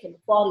make in the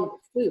quality of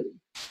the food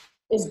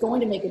is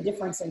going to make a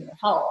difference in your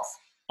health.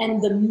 And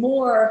the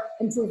more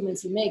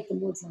improvements you make, the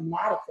more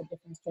dramatic the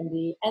difference can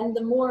be and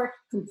the more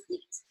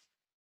complete.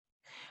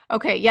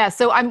 Okay, yeah.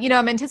 So I'm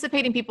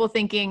anticipating people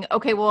thinking,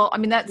 okay, well, I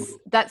mean,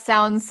 that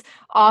sounds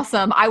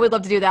awesome. I would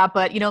love to do that,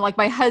 but like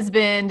my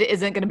husband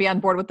isn't going to be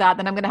on board with that.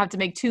 Then I'm going to have to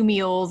make 2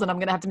 meals, and I'm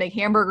going to have to make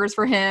hamburgers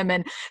for him.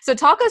 And so,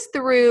 talk us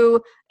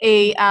through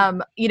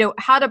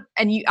how to.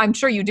 And I'm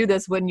sure you do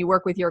this when you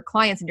work with your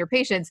clients and your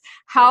patients.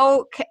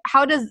 How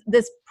does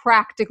this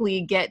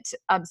practically get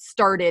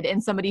started in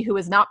somebody who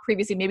is not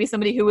previously, maybe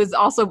somebody who is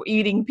also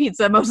eating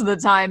pizza most of the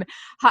time,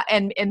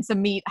 and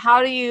some meat?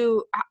 How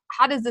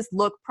does this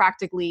look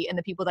practically in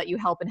the people that you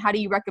help, and how do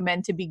you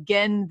recommend to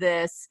begin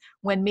this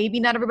when maybe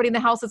not everybody in the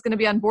house is going to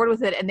be on board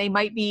with it, and they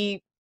might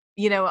be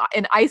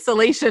in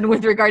isolation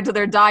with regard to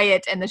their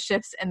diet and the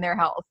shifts in their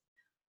health?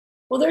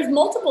 Well, there's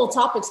multiple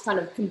topics kind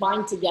of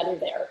combined together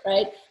there,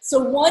 right? So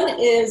one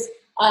is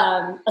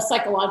a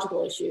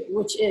psychological issue,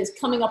 which is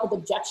coming up with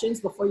objections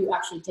before you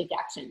actually take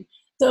action.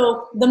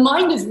 So the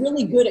mind is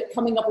really good at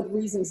coming up with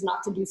reasons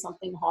not to do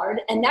something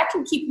hard. And that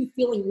can keep you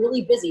feeling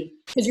really busy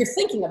because you're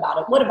thinking about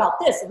it. What about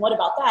this? And what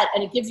about that?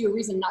 And it gives you a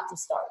reason not to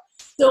start.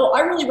 So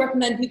I really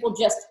recommend people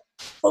just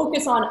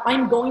focus on,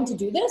 I'm going to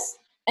do this.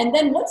 And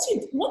then once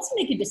you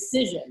make a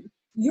decision,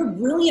 your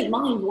brilliant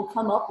mind will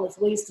come up with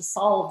ways to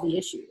solve the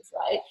issues,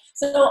 right?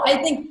 So I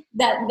think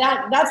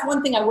that's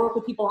one thing I work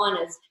with people on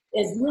is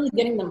really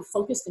getting them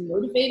focused and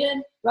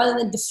motivated rather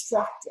than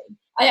distracted.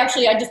 I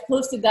just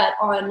posted that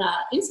on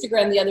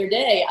Instagram the other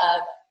day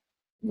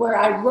where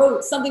I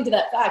wrote something to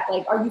that fact,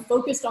 like, are you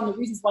focused on the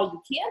reasons why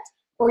you can't,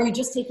 or are you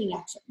just taking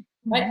action,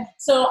 right? Mm-hmm.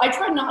 So I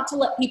try not to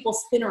let people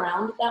spin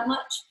around that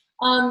much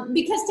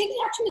because taking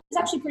action is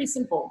actually pretty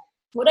simple.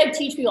 What I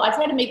teach people, I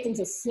try to make things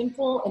as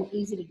simple and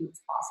easy to do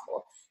as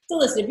possible. So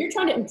listen, if you're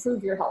trying to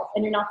improve your health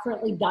and you're not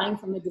currently dying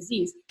from a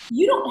disease,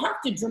 you don't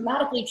have to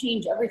dramatically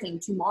change everything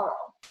tomorrow.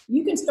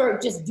 You can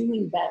start just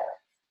doing better.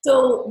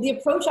 So the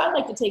approach I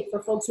like to take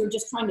for folks who are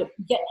just trying to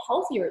get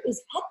healthier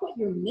is at what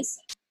you're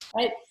missing,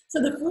 right?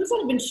 So the foods that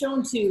have been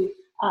shown to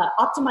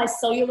optimize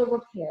cellular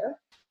repair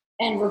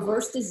and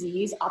reverse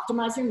disease,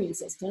 optimize your immune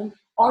system,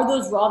 are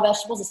those raw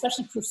vegetables,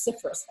 especially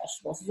cruciferous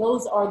vegetables.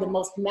 Those are the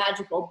most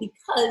magical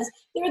because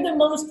they're the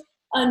most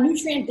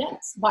nutrient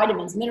dense,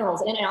 vitamins,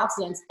 minerals,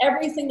 antioxidants,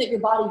 everything that your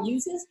body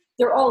uses,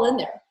 they're all in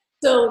there.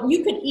 So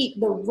you could eat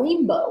the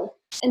rainbow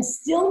and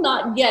still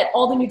not get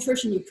all the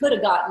nutrition you could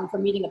have gotten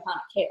from eating a pound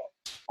of kale.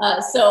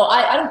 So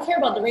I don't care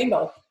about the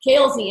rainbow.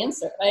 Kale's the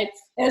answer, right?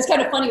 And it's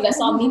kind of funny that I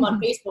saw a meme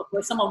on Facebook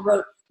where someone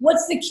wrote,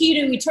 what's the key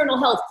to eternal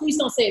health? Please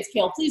don't say it's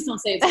kale. Please don't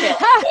say it's kale.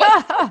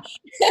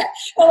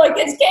 I'm like,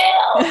 it's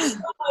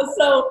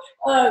kale.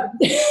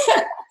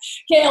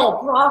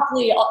 Kale,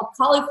 broccoli,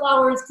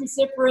 cauliflower is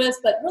cruciferous,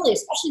 but really,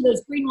 especially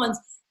those green ones,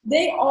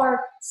 they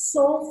are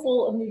so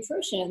full of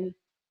nutrition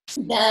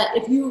that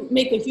if you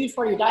make a huge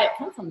part of your diet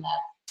come from that,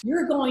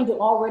 you're going to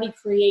already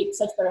create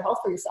such better health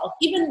for yourself.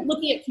 Even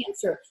looking at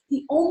cancer,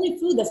 the only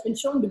food that's been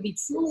shown to be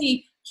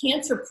truly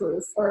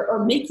cancer-proof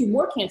or make you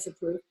more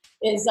cancer-proof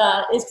is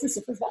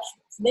cruciferous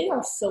vegetables. They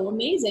are so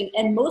amazing,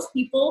 and most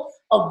people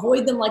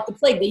avoid them like the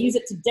plague. They use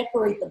it to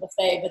decorate the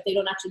buffet, but they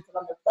don't actually put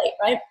on their plate,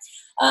 right?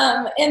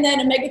 And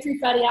then omega-3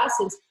 fatty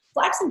acids.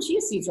 Flax and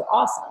chia seeds are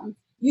awesome.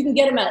 You can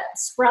get them at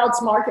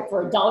Sprouts Market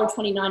for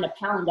 $1.29 a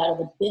pound out of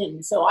the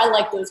bin. So I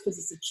like those because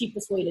it's the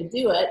cheapest way to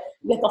do it.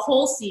 You get the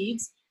whole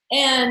seeds.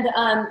 And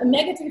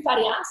omega-3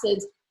 fatty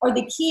acids are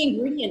the key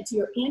ingredient to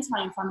your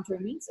anti-inflammatory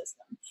immune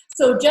system.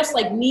 So just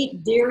like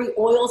meat, dairy,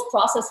 oils,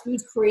 processed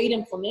foods create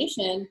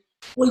inflammation,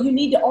 well, you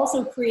need to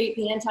also create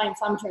the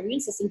anti-inflammatory immune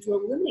system to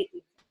eliminate the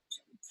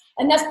inflammation.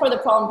 And that's part of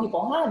the problem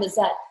people have, is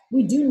that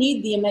we do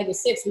need the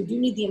omega-6, we do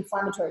need the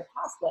inflammatory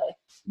pathway.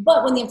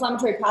 But when the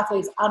inflammatory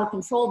pathway is out of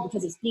control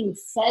because it's being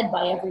fed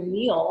by every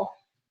meal,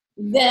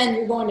 then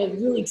you're going to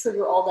really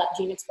trigger all that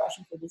gene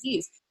expression for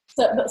disease.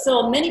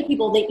 So many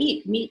people, they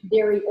eat meat,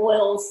 dairy,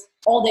 oils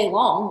all day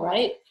long,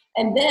 right?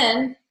 And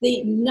then they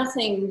eat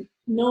nothing,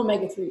 no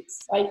omega-3s,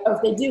 right? Or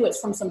if they do, it's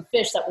from some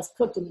fish that was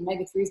cooked and the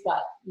omega-3s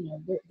got,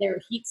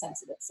 they're heat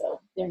sensitive, so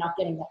they're not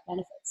getting that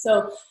benefit.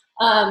 So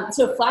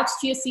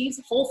flax, chia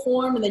seeds, whole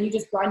form, and then you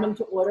just grind them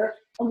to order.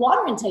 And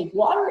water intake.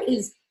 Water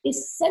is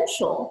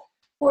essential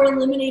for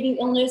eliminating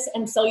illness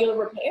and cellular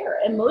repair.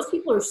 And most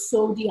people are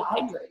so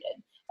dehydrated.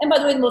 And by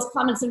the way, the most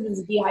common symptoms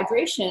of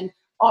dehydration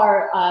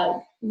are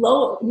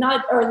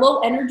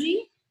low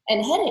energy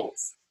and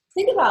headaches.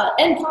 Think about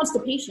it, and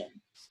constipation.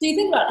 So you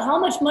think about how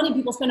much money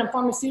people spend on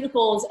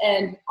pharmaceuticals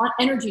and on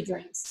energy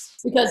drinks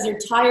because they're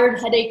tired,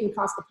 headache, and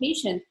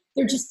constipation.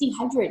 They're just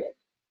dehydrated.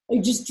 They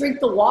just drink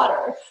the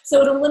water.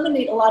 So it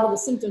eliminates a lot of the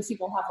symptoms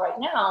people have right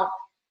now,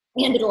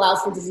 and it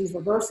allows for disease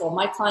reversal.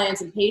 My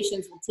clients and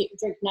patients will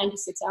drink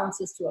 96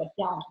 ounces to a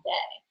gallon a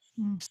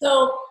day.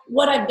 So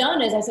what I've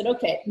done is I said,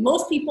 okay,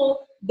 most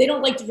people, they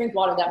don't like to drink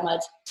water that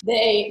much.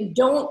 They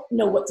don't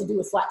know what to do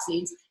with flax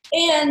seeds,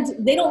 and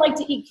they don't like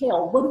to eat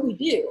kale. What do we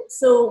do?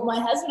 So my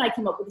husband and I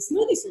came up with a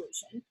smoothie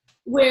solution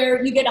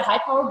where you get a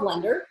high-power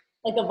blender,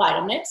 like a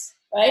Vitamix,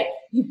 right?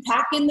 You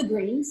pack in the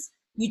greens.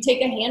 You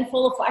take a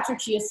handful of flax or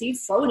chia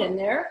seeds, throw it in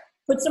there,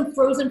 put some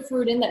frozen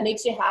fruit in that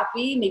makes you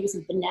happy, maybe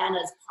some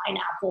bananas,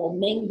 pineapple,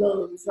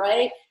 mangoes,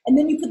 right? And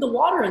then you put the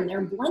water in there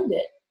and blend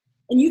it.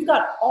 And you've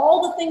got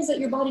all the things that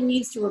your body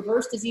needs to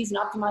reverse disease and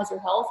optimize your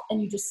health,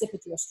 and you just sip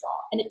it through a straw,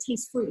 and it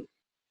tastes fruity.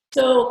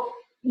 So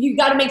you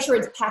got to make sure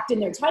it's packed in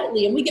there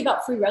tightly. And we give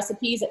out free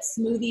recipes at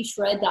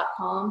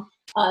smoothieshred.com.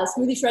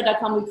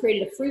 Smoothieshred.com, we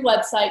created a free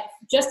website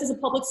just as a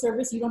public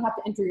service. You don't have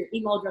to enter your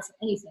email address or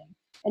anything.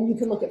 And you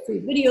can look at free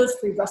videos,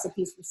 free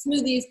recipes for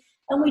smoothies.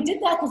 And we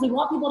did that because we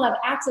want people to have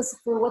access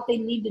for what they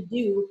need to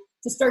do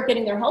to start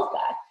getting their health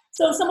back.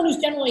 So if someone who's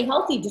generally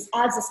healthy just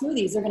adds the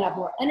smoothies, they're going to have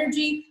more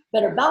energy,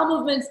 better bowel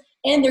movements,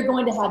 and they're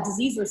going to have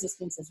disease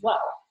resistance as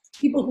well.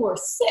 People who are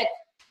sick,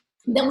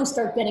 then we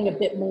start getting a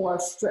bit more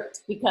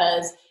strict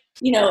because,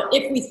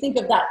 if we think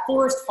of that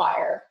forest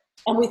fire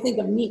and we think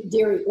of meat,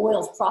 dairy,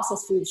 oils,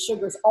 processed foods,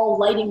 sugars, all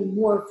lighting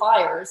more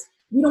fires,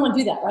 we don't want to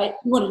do that, right?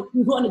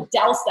 We want to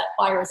douse that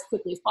fire as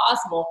quickly as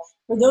possible.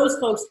 For those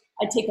folks,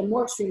 I take a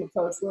more extreme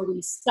approach where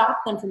we stop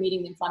them from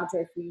eating the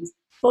inflammatory foods,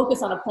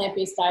 focus on a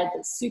plant-based diet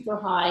that's super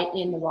high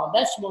in the raw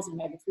vegetables and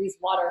omega-3s,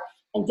 water,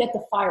 and get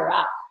the fire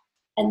out.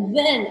 And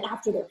then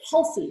after they're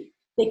healthy,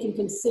 they can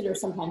consider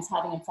sometimes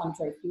having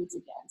inflammatory foods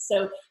again.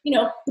 So,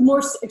 the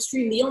more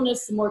extreme the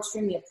illness, the more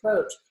extreme the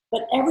approach.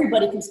 But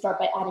everybody can start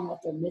by adding what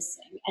they're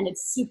missing. And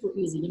it's super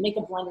easy. You make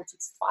a blender, it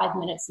takes 5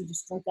 minutes. You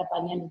just drink that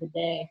by the end of the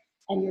day.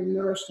 And you're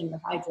nourished and you're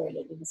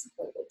hydrated. And it's a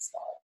great way to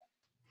start.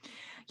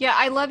 Yeah,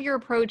 I love your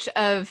approach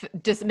of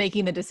just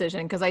making the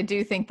decision because I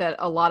do think that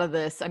a lot of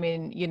this,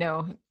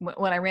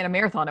 when I ran a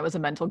marathon, it was a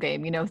mental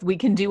game. We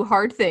can do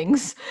hard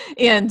things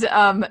and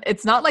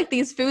it's not like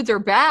these foods are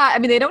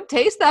bad. They don't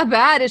taste that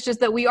bad. It's just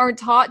that we aren't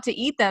taught to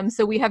eat them.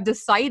 So we have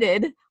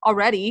decided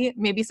already,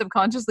 maybe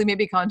subconsciously,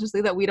 maybe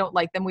consciously, that we don't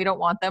like them, we don't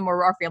want them,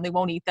 or our family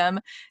won't eat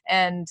them.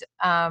 And,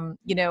 and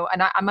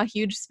I'm a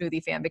huge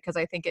smoothie fan because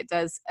I think it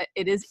is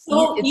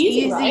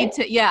easy right?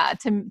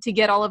 to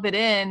get all of it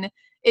in.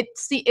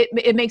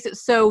 It makes it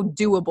so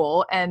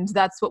doable, and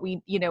that's what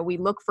we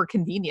look for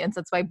convenience.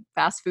 That's why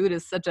fast food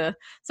is such a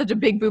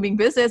big booming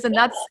business, and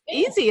that's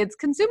easy. It's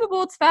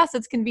consumable, it's fast,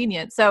 it's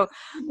convenient. So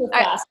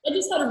I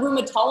just had a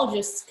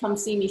rheumatologist come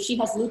see me. She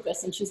has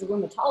lupus and she's a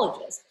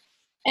rheumatologist,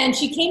 and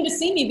she came to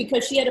see me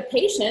because she had a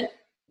patient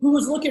who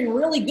was looking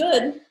really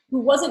good, who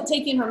wasn't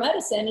taking her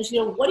medicine, and she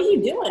said, "What are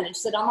you doing?" And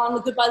she said, "I'm on the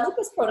Goodbye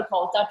Lupus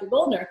protocol with Dr.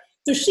 Goldner."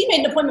 So she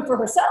made an appointment for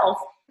herself,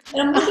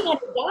 and I'm looking at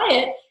her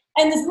diet.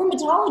 And this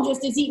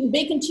rheumatologist is eating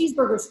bacon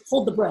cheeseburgers,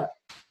 hold the bread,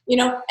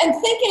 and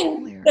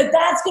thinking that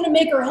that's going to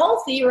make her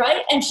healthy,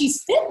 right? And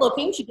she's fit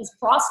looking. She does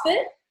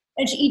CrossFit,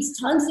 and she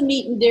eats tons of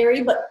meat and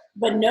dairy, but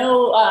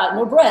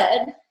no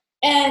bread.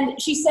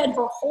 And she said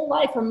her whole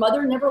life, her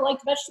mother never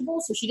liked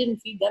vegetables, so she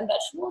didn't feed them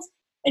vegetables.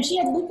 And she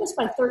had lupus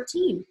by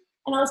 13.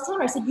 And I was telling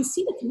her, I said, you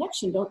see the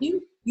connection, don't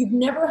you? You've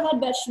never had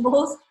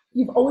vegetables.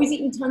 you've always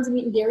eaten tons of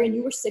meat and dairy and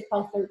you were sick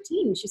by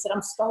 13. She said,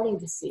 I'm starting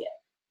to see it.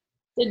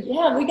 I said,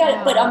 yeah, we got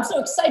it. But I'm so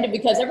excited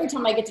because every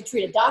time I get to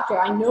treat a doctor,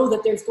 I know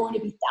that there's going to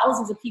be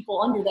thousands of people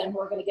under them who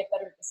are going to get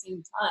better at the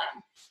same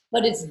time.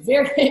 But it's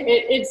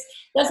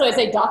that's why I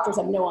say doctors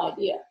have no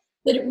idea.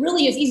 But it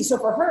really is easy. So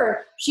for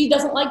her, she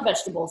doesn't like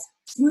vegetables.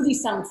 Smoothies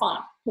sound fine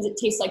because it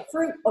tastes like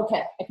fruit.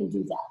 Okay, I can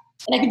do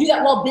that. And I can do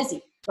that while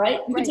busy, right?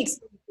 You can take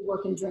smoothies to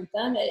work and drink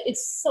them.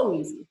 It's so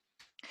easy.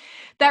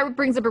 That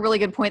brings up a really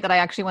good point that I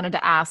actually wanted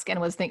to ask and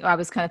I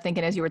was kind of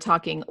thinking as you were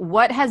talking,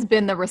 what has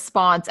been the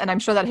response? And I'm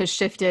sure that has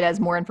shifted as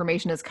more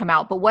information has come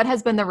out, but what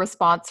has been the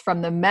response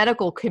from the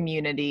medical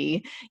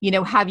community? You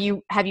know, have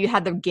you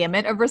had the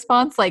gamut of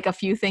response, like a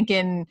few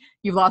thinking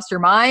you've lost your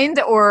mind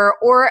or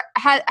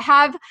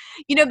have,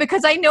 you know,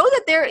 because I know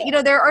that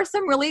there are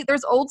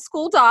there's old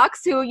school docs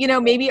who, you know,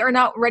 maybe are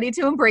not ready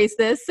to embrace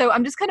this. So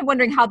I'm just kind of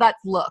wondering how that's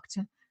looked.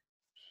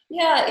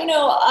 Yeah,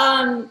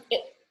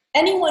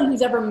 anyone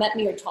who's ever met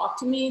me or talked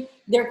to me,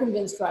 they're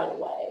convinced right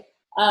away.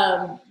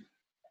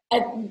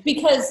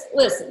 Because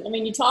listen, I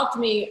mean, you talk to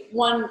me,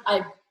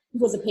 I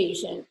was a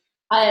patient.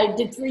 I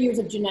did 3 years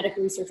of genetic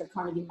research at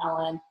Carnegie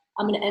Mellon.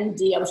 I'm an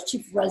MD. I was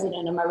chief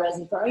resident of my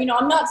residence program.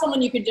 I'm not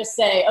someone you could just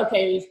say,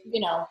 okay,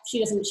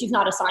 she's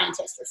not a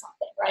scientist or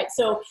something, right?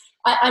 So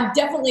I'm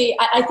definitely,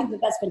 I think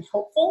that's been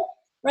helpful,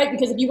 right?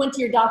 Because if you went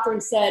to your doctor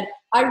and said,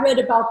 I read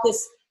about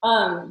this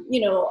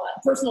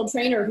personal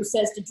trainer who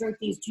says to drink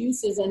these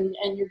juices and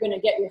you're going to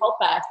get your health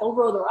back, they'll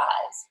roll their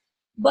eyes.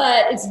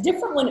 But it's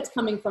different when it's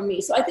coming from me.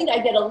 So I think I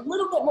get a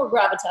little bit more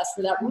gravitas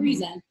for that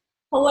reason.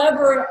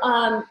 However,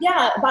 about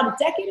a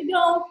decade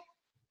ago,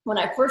 when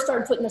I first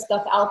started putting this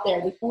stuff out there,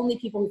 the only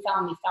people who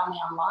found me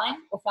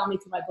online or found me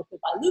through my book,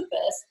 Goodbye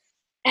Lupus.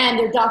 And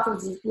their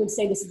doctors would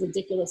say, this is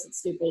ridiculous, it's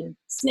stupid,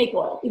 snake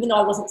oil. Even though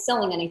I wasn't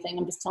selling anything,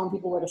 I'm just telling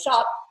people where to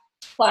shop.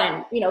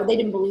 Fine, they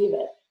didn't believe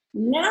it.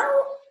 Now,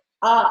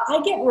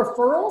 I get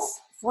referrals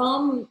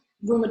from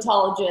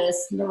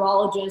rheumatologists,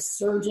 neurologists,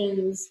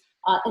 surgeons,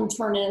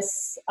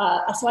 internists.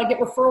 So I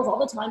get referrals all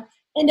the time.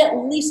 And at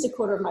least a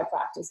quarter of my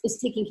practice is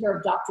taking care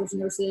of doctors,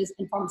 nurses,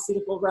 and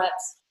pharmaceutical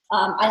reps.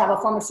 I have a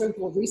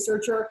pharmaceutical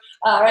researcher.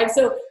 Right?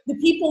 So the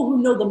people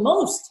who know the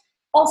most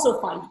also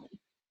find me.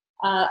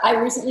 I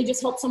recently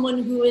just helped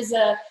someone who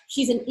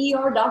she's an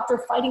ER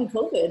doctor fighting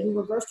COVID who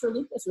reversed her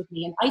lupus with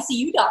me, an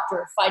ICU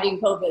doctor fighting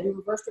COVID who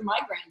reversed her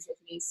migraines with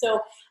me. So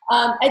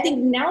I think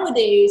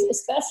nowadays,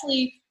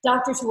 especially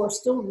doctors who are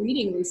still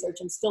reading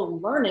research and still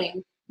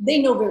learning, they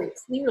know very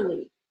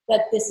clearly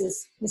that this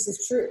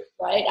is true,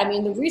 right? I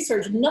mean, the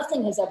research,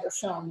 nothing has ever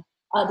shown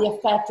the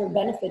effect or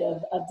benefit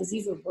of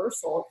disease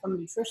reversal from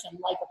nutrition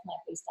like a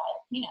plant-based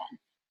diet can.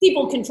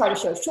 People can try to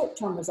show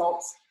short-term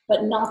results,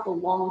 but not the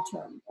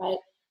long-term, right?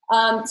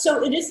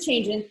 So it is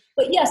changing,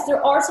 but yes,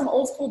 there are some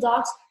old school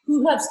docs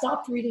who have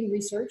stopped reading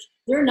research.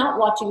 They're not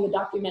watching the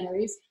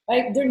documentaries,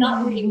 right? They're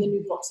not reading the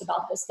new books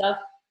about this stuff.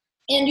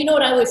 And you know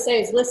what I always say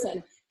is,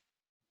 listen,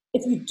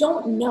 if you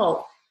don't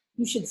know,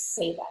 you should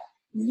say that.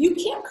 You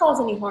can't cause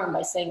any harm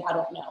by saying, I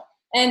don't know.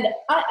 And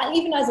I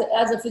even as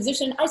a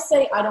physician, I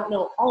say, I don't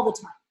know all the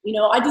time.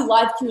 I do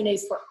live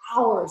Q&As for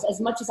hours, as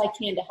much as I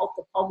can to help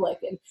the public.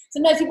 And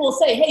sometimes people will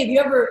say, hey, have you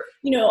ever,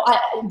 do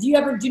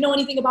you know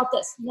anything about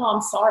this? No,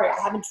 I'm sorry.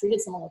 I haven't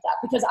treated someone with that,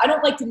 because I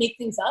don't like to make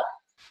things up.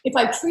 If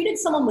I treated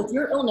someone with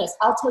your illness,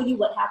 I'll tell you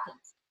what happened.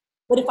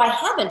 But if I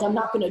haven't, I'm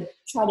not going to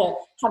try to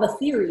have a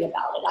theory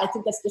about it. I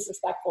think that's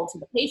disrespectful to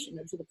the patient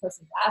or to the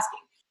person who's asking.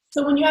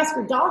 So when you ask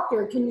your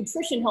doctor, can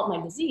nutrition help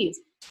my disease?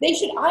 They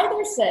should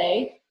either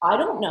say, I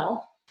don't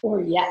know,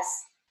 or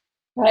yes.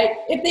 Right?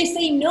 If they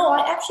say no,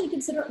 I actually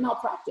consider it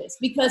malpractice,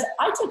 because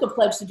I took a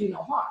pledge to do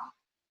no harm.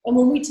 And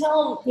when we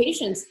tell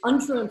patients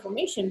untrue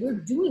information, we're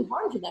doing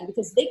harm to them,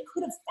 because they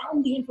could have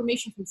found the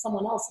information from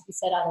someone else if we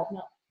said, I don't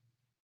know.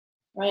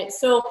 Right?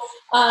 So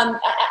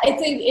I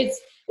think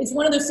it's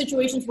one of those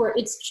situations where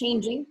it's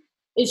changing.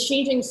 It's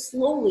changing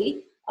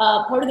slowly.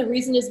 Part of the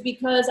reason is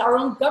because our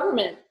own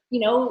government,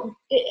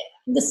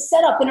 the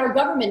setup in our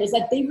government is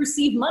that they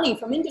receive money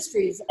from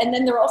industries, and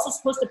then they're also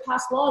supposed to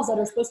pass laws that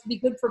are supposed to be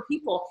good for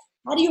people.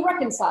 How do you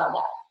reconcile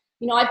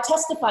that? I've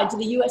testified to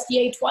the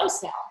USDA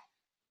twice now,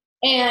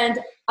 and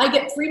I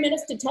get 3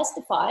 minutes to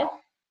testify,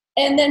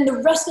 and then the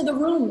rest of the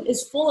room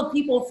is full of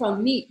people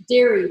from meat,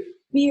 dairy,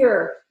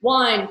 beer,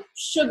 wine,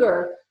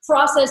 sugar,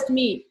 processed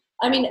meat.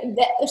 I mean,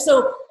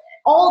 so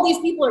all these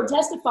people are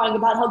testifying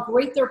about how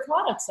great their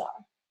products are.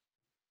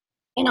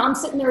 And I'm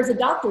sitting there as a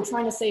doctor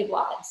trying to save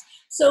lives.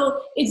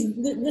 So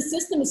the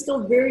system is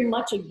still very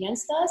much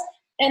against us.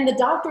 And the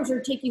doctors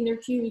are taking their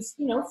cues,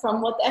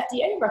 from what the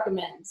FDA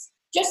recommends.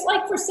 Just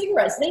like for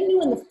cigarettes, they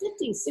knew in the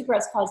 50s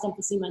cigarettes caused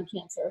emphysema and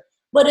cancer.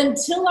 But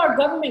until our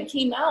government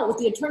came out with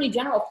the Attorney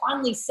General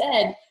finally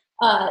said,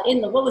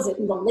 in the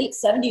late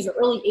 70s or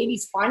early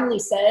 80s, finally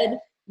said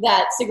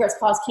that cigarettes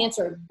cause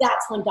cancer,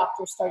 that's when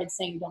doctors started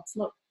saying don't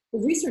smoke. The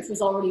research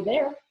was already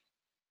there,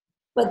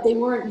 but they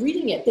weren't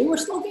reading it. They were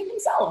smoking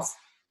themselves.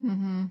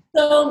 Mm-hmm.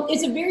 So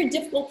it's a very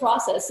difficult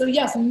process. So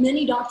yes,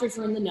 many doctors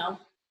are in the know,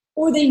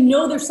 or they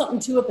know there's something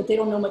to it, but they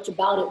don't know much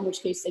about it, in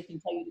which case they can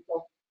tell you to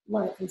go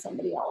learn it from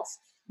somebody else.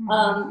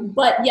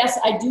 But yes,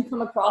 I do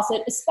come across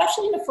it,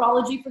 especially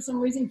nephrology for some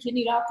reason,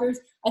 kidney doctors.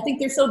 I think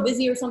they're so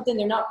busy or something,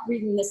 they're not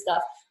reading this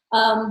stuff.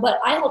 But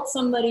I helped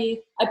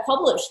somebody, I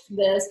published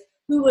this,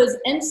 who was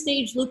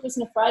end-stage lupus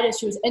nephritis.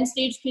 She was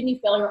end-stage kidney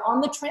failure on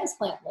the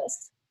transplant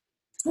list,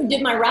 who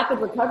did my rapid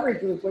recovery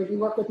group where you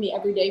work with me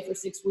every day for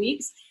 6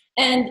 weeks.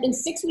 And in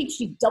 6 weeks,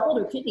 she doubled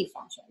her kidney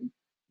function,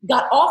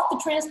 got off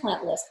the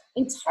transplant list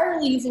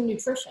entirely using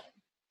nutrition.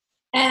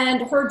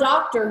 And her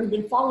doctor, who'd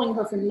been following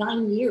her for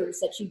 9 years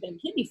that she'd been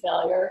kidney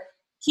failure,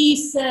 he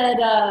said,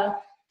 I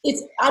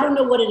don't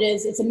know what it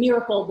is. It's a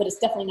miracle, but it's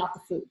definitely not the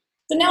food.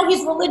 So now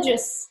he's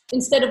religious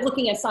instead of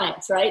looking at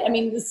science, right? I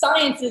mean, the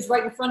science is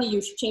right in front of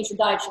you. She changed her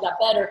diet. She got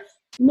better.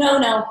 No,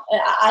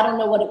 I don't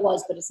know what it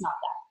was, but it's not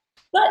that.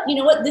 But you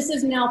know what? This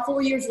is now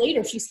 4 years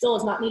later. She still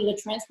has not needed a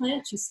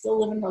transplant. She's still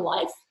living her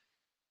life.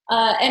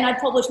 And I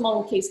published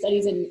multiple case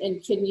studies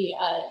in kidney,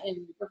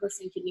 in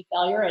reversing kidney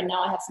failure. And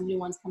now I have some new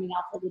ones coming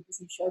out for lupus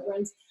and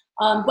Sjogren's.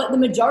 But the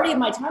majority of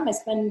my time I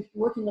spend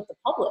working with the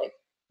public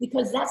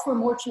because that's where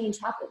more change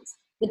happens.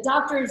 The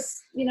doctors,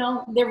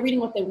 they're reading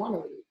what they want to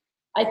read.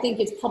 I think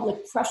it's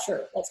public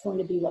pressure that's going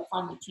to be what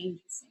finally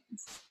changes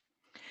things.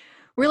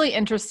 Really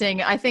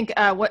interesting. I think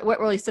what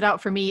really stood out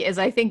for me is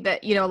I think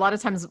that, a lot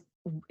of times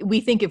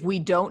we think if we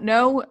don't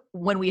know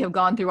when we have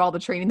gone through all the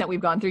training that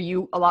we've gone through,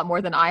 you a lot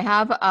more than I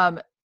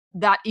have,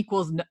 that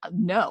equals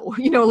no.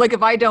 Like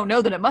if I don't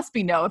know, then it must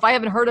be no. If I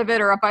haven't heard of it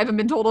or if I haven't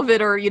been told of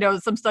it or,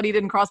 some study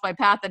didn't cross my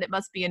path, then it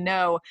must be a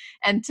no.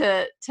 And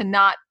to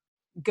not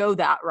go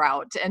that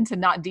route and to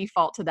not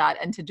default to that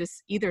and to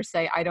just either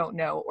say I don't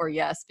know or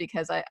yes,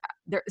 because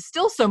there's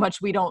still so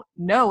much we don't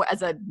know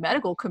as a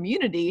medical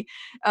community.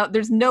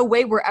 There's no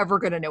way we're ever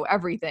going to know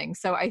everything.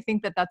 So I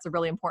think that that's a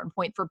really important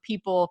point for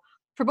people,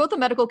 for both the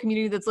medical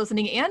community that's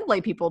listening and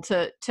lay people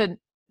to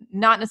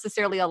not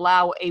necessarily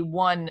allow a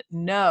one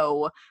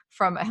no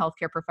from a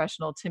healthcare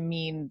professional to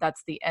mean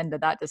that's the end of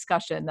that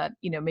discussion, that,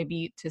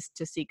 maybe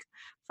to seek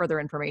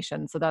further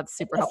information. So that's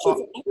super helpful.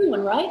 For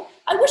everyone, right?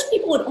 I wish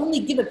people would only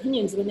give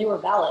opinions when they were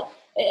valid.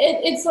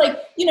 It's like,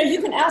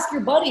 you can ask your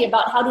buddy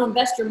about how to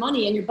invest your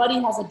money and your buddy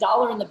has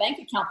 $1 in the bank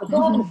account, but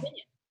he'll have an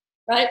opinion,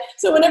 right?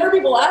 So whenever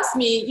people ask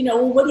me,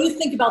 well, what do you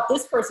think about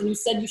this person who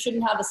said you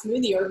shouldn't have a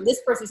smoothie, or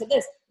this person said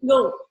this, I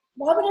go,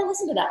 why would I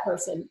listen to that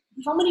person?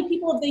 How many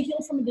people have they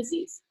healed from a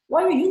disease?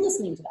 Why are you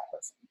listening to that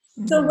person?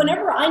 Mm-hmm. So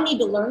whenever I need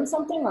to learn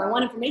something or I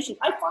want information,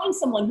 I find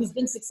someone who's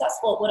been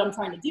successful at what I'm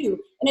trying to do,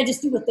 and I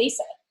just do what they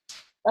say,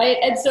 right?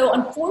 And so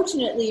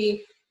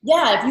unfortunately,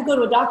 if you go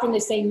to a doctor and they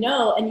say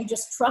no, and you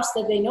just trust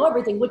that they know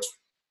everything, which,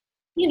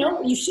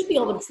 you should be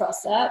able to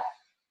trust that,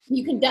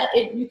 you can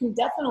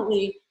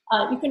definitely,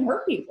 you can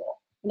hurt people.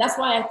 And that's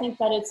why I think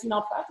that it's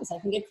malpractice. I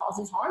think it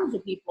causes harm to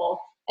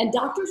people. And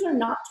doctors are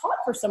not taught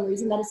for some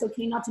reason that it's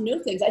okay not to know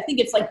things. I think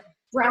it's like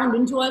ground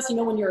into us,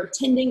 when your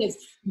attending is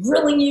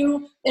grilling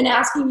you and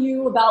asking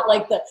you about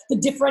like the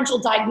differential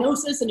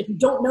diagnosis. And if you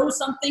don't know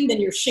something,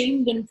 then you're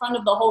shamed in front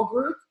of the whole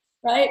group,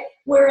 right?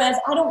 Whereas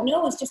I don't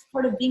know is just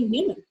part of being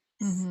human.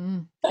 Mm-hmm.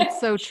 That's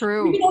so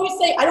true. You can always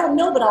say, I don't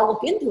know, but I'll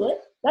look into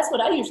it. That's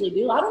what I usually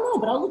do. I don't know,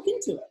 but I'll look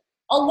into it.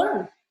 I'll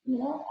learn,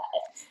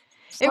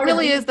 It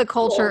really is the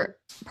culture,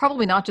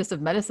 probably not just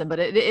of medicine, but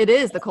it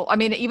is the culture. I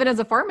mean, even as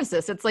a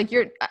pharmacist, it's like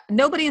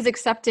nobody is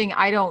accepting,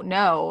 I don't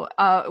know.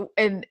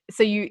 And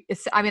so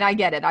I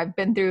get it. I've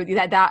been through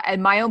that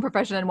in my own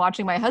profession and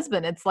watching my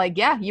husband. It's like,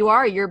 yeah, you're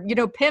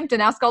pimped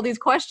and ask all these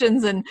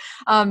questions and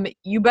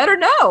you better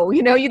know,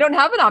 you don't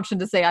have an option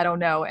to say, I don't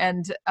know.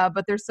 And,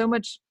 but there's so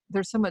much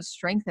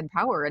strength and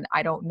power and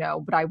I don't know,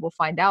 but I will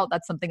find out.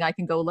 That's something I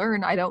can go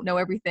learn. I don't know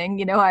everything,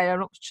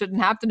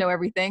 shouldn't have to know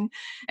everything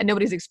and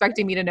nobody's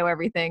expecting me to know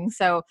everything.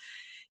 So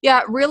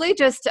yeah, really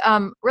just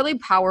really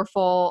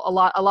powerful. A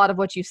lot of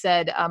what you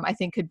said, I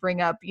think could bring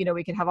up,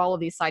 we could have all of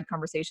these side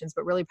conversations,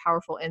 but really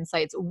powerful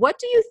insights. What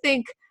do you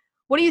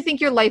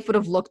think your life would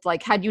have looked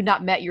like had you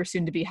not met your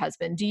soon to be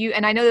husband?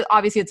 And I know that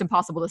obviously it's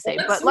impossible to say,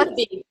 but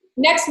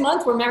next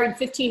month we're married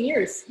 15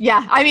 years.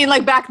 Yeah. I mean,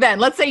 like back then,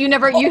 let's say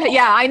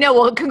yeah, I know.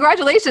 Well,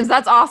 congratulations.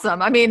 That's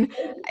awesome. I mean,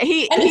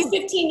 he's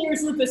 15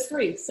 years lupus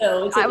free.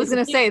 So I was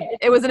going to say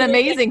it was an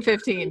amazing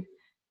 15.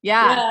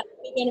 Yeah.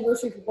 Big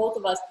anniversary for both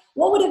of us.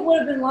 What would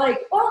have been like?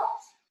 Well,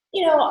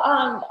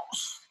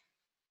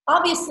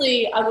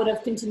 obviously I would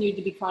have continued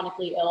to be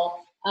chronically ill.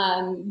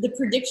 The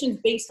predictions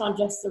based on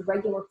just the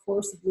regular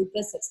course of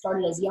lupus that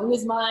started as young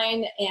as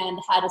mine and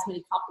had as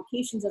many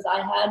complications as I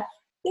had,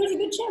 there's a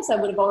good chance I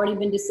would have already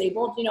been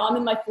disabled. I'm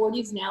in my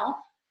 40s now.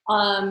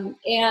 And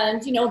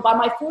by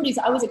my 40s,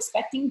 I was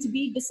expecting to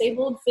be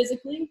disabled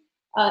physically.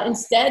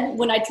 Instead,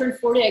 when I turned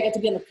 40, I got to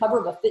be on the cover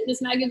of a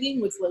fitness magazine,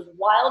 which was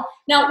wild.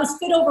 Now, it was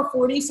Fit Over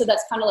 40, so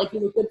that's kind of like you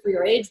look good for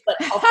your age, but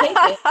I'll take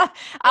it.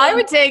 I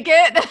would take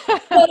it.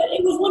 But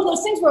it was one of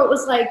those things where it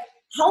was like,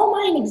 how am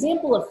I an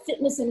example of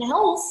fitness and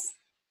health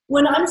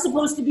when I'm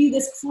supposed to be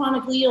this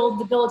chronically ill,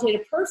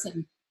 debilitated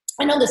person?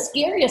 I know the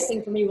scariest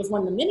thing for me was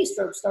when the mini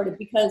stroke started,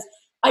 because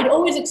I'd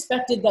always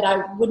expected that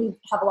I wouldn't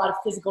have a lot of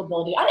physical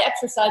ability. I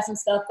exercise and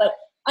stuff, but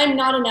I'm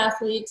not an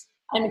athlete.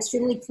 I'm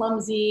extremely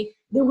clumsy.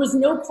 There was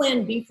no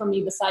plan B for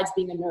me besides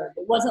being a nerd.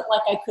 It wasn't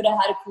like I could have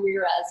had a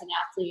career as an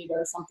athlete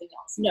or something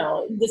else.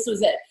 No, this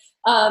was it.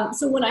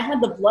 So when I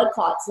had the blood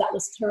clots, that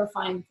was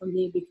terrifying for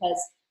me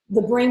because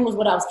the brain was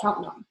what I was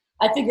counting on.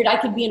 I figured I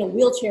could be in a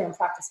wheelchair and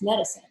practice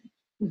medicine.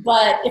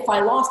 But if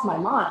I lost my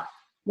mind,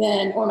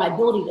 then, or my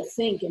ability to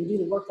think and do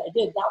the work that I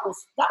did,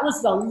 that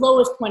was the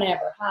lowest point I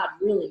ever had,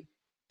 really,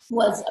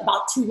 was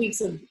about 2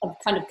 weeks of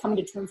kind of coming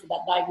to terms with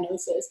that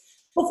diagnosis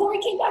before I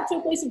came back to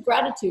a place of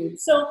gratitude.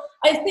 So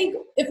I think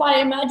if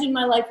I imagined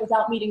my life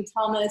without meeting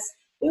Thomas,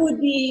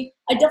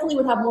 I definitely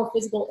would have more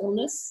physical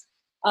illness.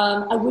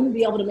 I wouldn't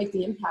be able to make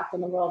the impact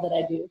on the world that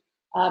I do.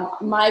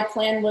 My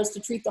plan was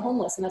to treat the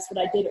homeless, and that's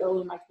what I did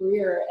early in my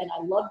career, and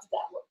I loved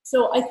that work.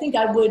 So I think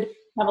I would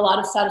have a lot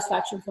of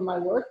satisfaction from my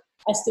work.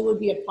 I still would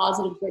be a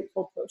positive,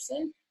 grateful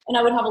person, and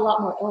I would have a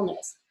lot more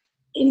illness.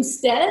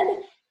 Instead,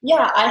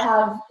 yeah, I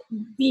have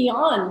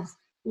beyond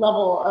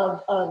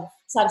level of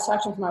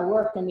satisfaction from my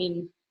work. I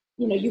mean,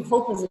 you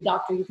hope as a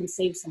doctor you can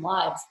save some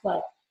lives,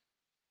 but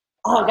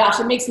oh gosh,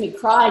 it makes me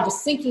cry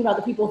just thinking about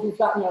the people who've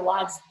gotten their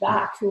lives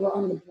back, who are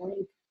on the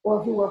brink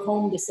or who are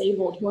home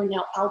disabled, who are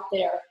now out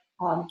there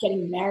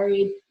getting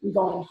married and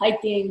going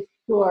hiking,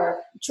 who are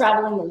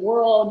traveling the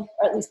world,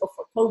 or at least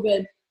before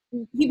COVID,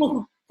 people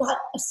who got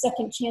a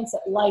second chance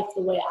at life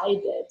the way I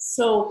did.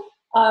 So,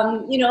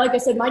 like I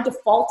said, my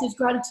default is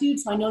gratitude.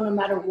 So I know no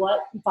matter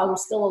what, if I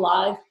was still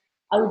alive,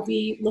 I would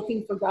be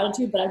looking for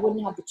gratitude, but I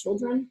wouldn't have the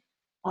children.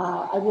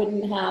 I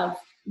wouldn't have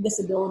this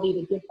ability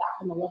to give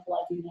back on the level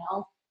I do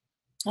now.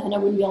 And I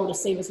wouldn't be able to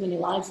save as many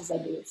lives as I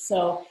do.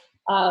 So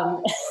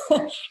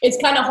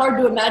it's kind of hard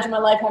to imagine my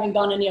life having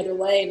gone any other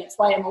way. And that's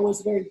why I'm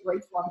always very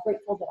grateful. I'm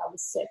grateful that I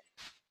was sick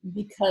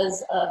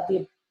because of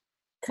the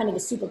kind of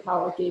the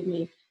superpower it gave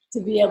me to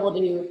be able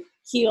to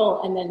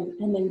heal and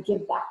then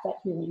give back that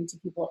healing to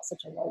people at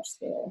such a large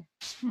scale.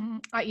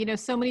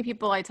 So many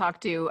people I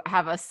talk to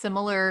have a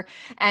similar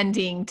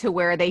ending to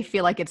where they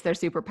feel like it's their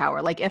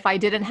superpower. Like, if I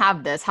didn't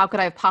have this, how could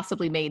I have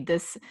possibly made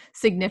this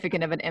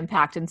significant of an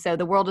impact? And so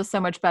the world is so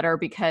much better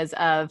because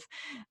of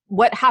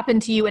what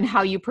happened to you and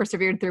how you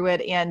persevered through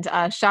it. And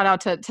shout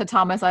out to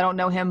Thomas. I don't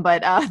know him,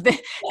 but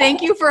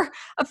thank you for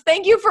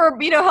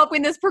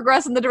helping this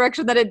progress in the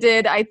direction that it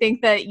did. I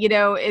think that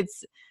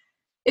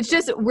it's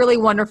just really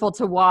wonderful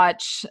to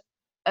watch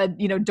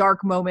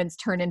dark moments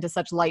turn into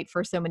such light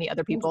for so many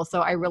other people.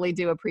 So I really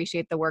do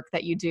appreciate the work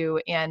that you do.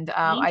 And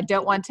I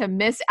don't want to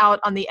miss out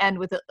on the end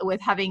with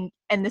having,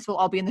 and this will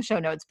all be in the show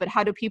notes, but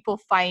how do people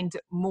find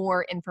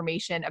more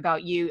information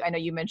about you? I know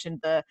you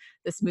mentioned the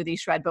Smoothie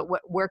Shred, but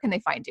where can they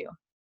find you?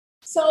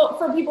 So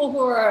for people who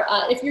are,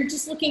 if you're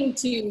just looking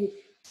to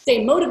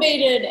stay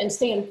motivated and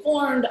stay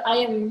informed, I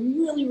am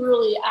really,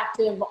 really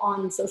active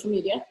on social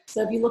media.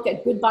 So if you look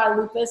at Goodbye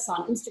Lupus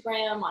on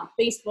Instagram, on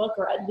Facebook,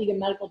 or at Vegan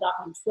Medical Doc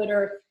on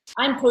Twitter,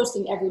 I'm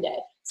posting every day.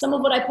 Some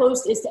of what I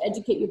post is to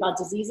educate you about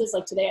diseases.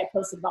 Like today I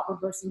posted about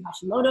reversing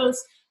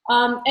Hashimoto's,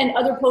 and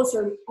other posts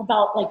are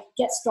about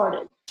get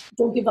started.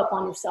 Don't give up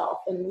on yourself.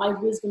 And my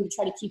wisdom to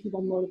try to keep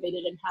people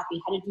motivated and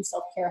happy, how to do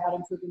self-care, how to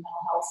improve your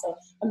mental health. So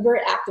I'm very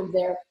active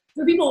there.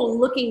 For people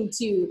looking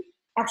to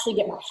actually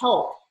get my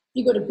help,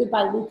 if you go to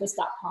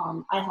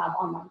goodbyelupus.com, I have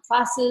online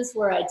classes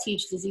where I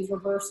teach disease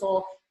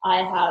reversal.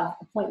 I have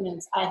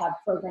appointments. I have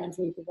programs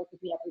where you can work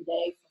with me every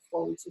day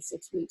for 4 weeks or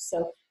 6 weeks.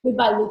 So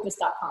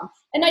goodbyelupus.com.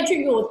 And I treat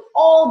people with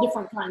all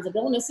different kinds of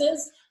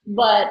illnesses,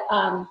 but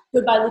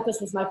Goodbye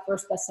Lupus was my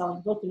first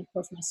best-selling book, and of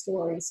course my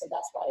story, so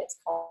that's why it's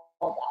called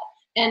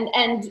that.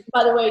 And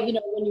by the way,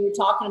 when you were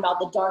talking about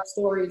the dark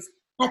stories,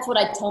 that's what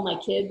I tell my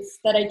kids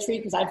that I treat,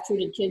 because I've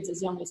treated kids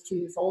as young as 2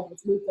 years old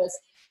with lupus,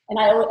 and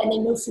they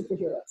know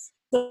superheroes.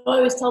 So I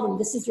always tell them,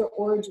 this is your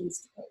origin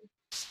story.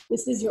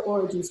 This is your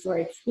origin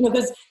story.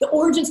 Because the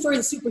origin story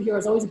of the superhero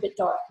is always a bit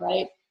dark,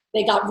 right?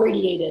 They got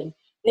radiated.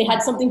 They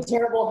had something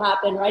terrible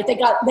happen, right? They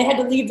had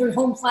to leave their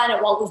home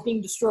planet while it was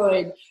being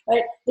destroyed,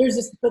 right?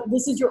 But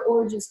this is your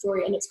origin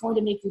story, and it's going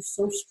to make you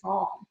so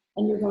strong,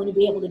 and you're going to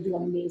be able to do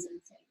amazing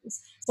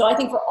things. So I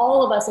think for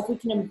all of us, if we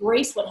can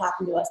embrace what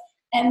happened to us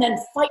and then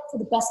fight for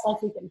the best life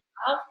we can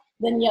have,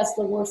 then yes,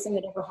 the worst thing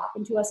that ever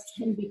happened to us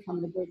can become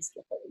the greatest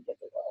gift that we give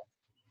the world.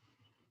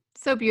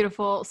 So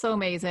beautiful, so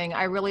amazing.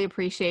 I really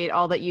appreciate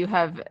all that you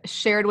have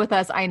shared with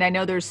us. And I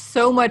know there's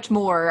so much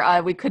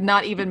more. We could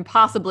not even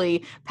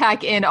possibly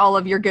pack in all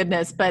of your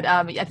goodness, but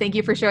thank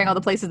you for sharing all the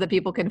places that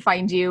people can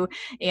find you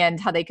and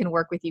how they can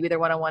work with you, either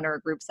one-on-one or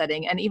a group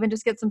setting, and even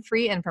just get some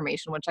free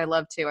information, which I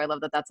love too. I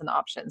love that that's an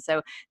option.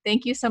 So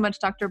thank you so much,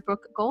 Dr.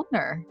 Brooke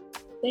Goldner.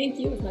 Thank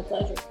you. It's my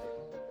pleasure.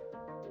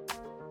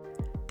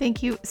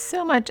 Thank you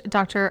so much,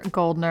 Dr.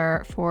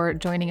 Goldner, for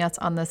joining us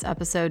on this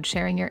episode,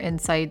 sharing your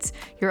insights,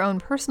 your own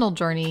personal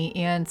journey,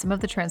 and some of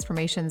the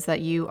transformations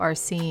that you are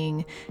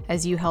seeing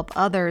as you help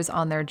others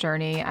on their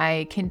journey.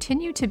 I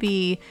continue to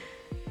be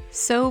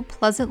so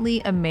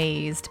pleasantly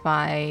amazed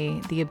by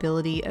the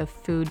ability of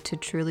food to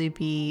truly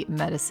be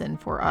medicine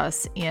for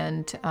us,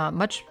 and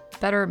much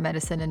better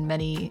medicine in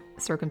many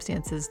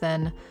circumstances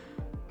than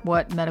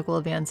what medical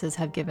advances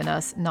have given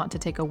us, not to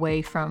take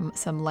away from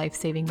some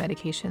life-saving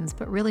medications,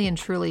 but really and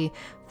truly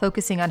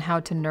focusing on how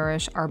to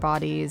nourish our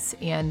bodies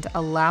and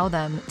allow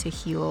them to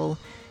heal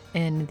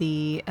in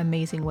the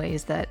amazing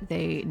ways that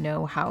they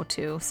know how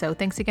to. So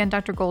thanks again,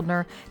 Dr.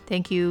 Goldner.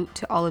 Thank you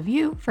to all of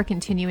you for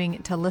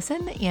continuing to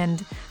listen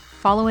and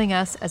following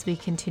us as we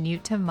continue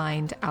to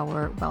mind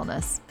our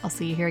wellness. I'll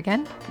see you here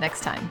again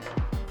next time.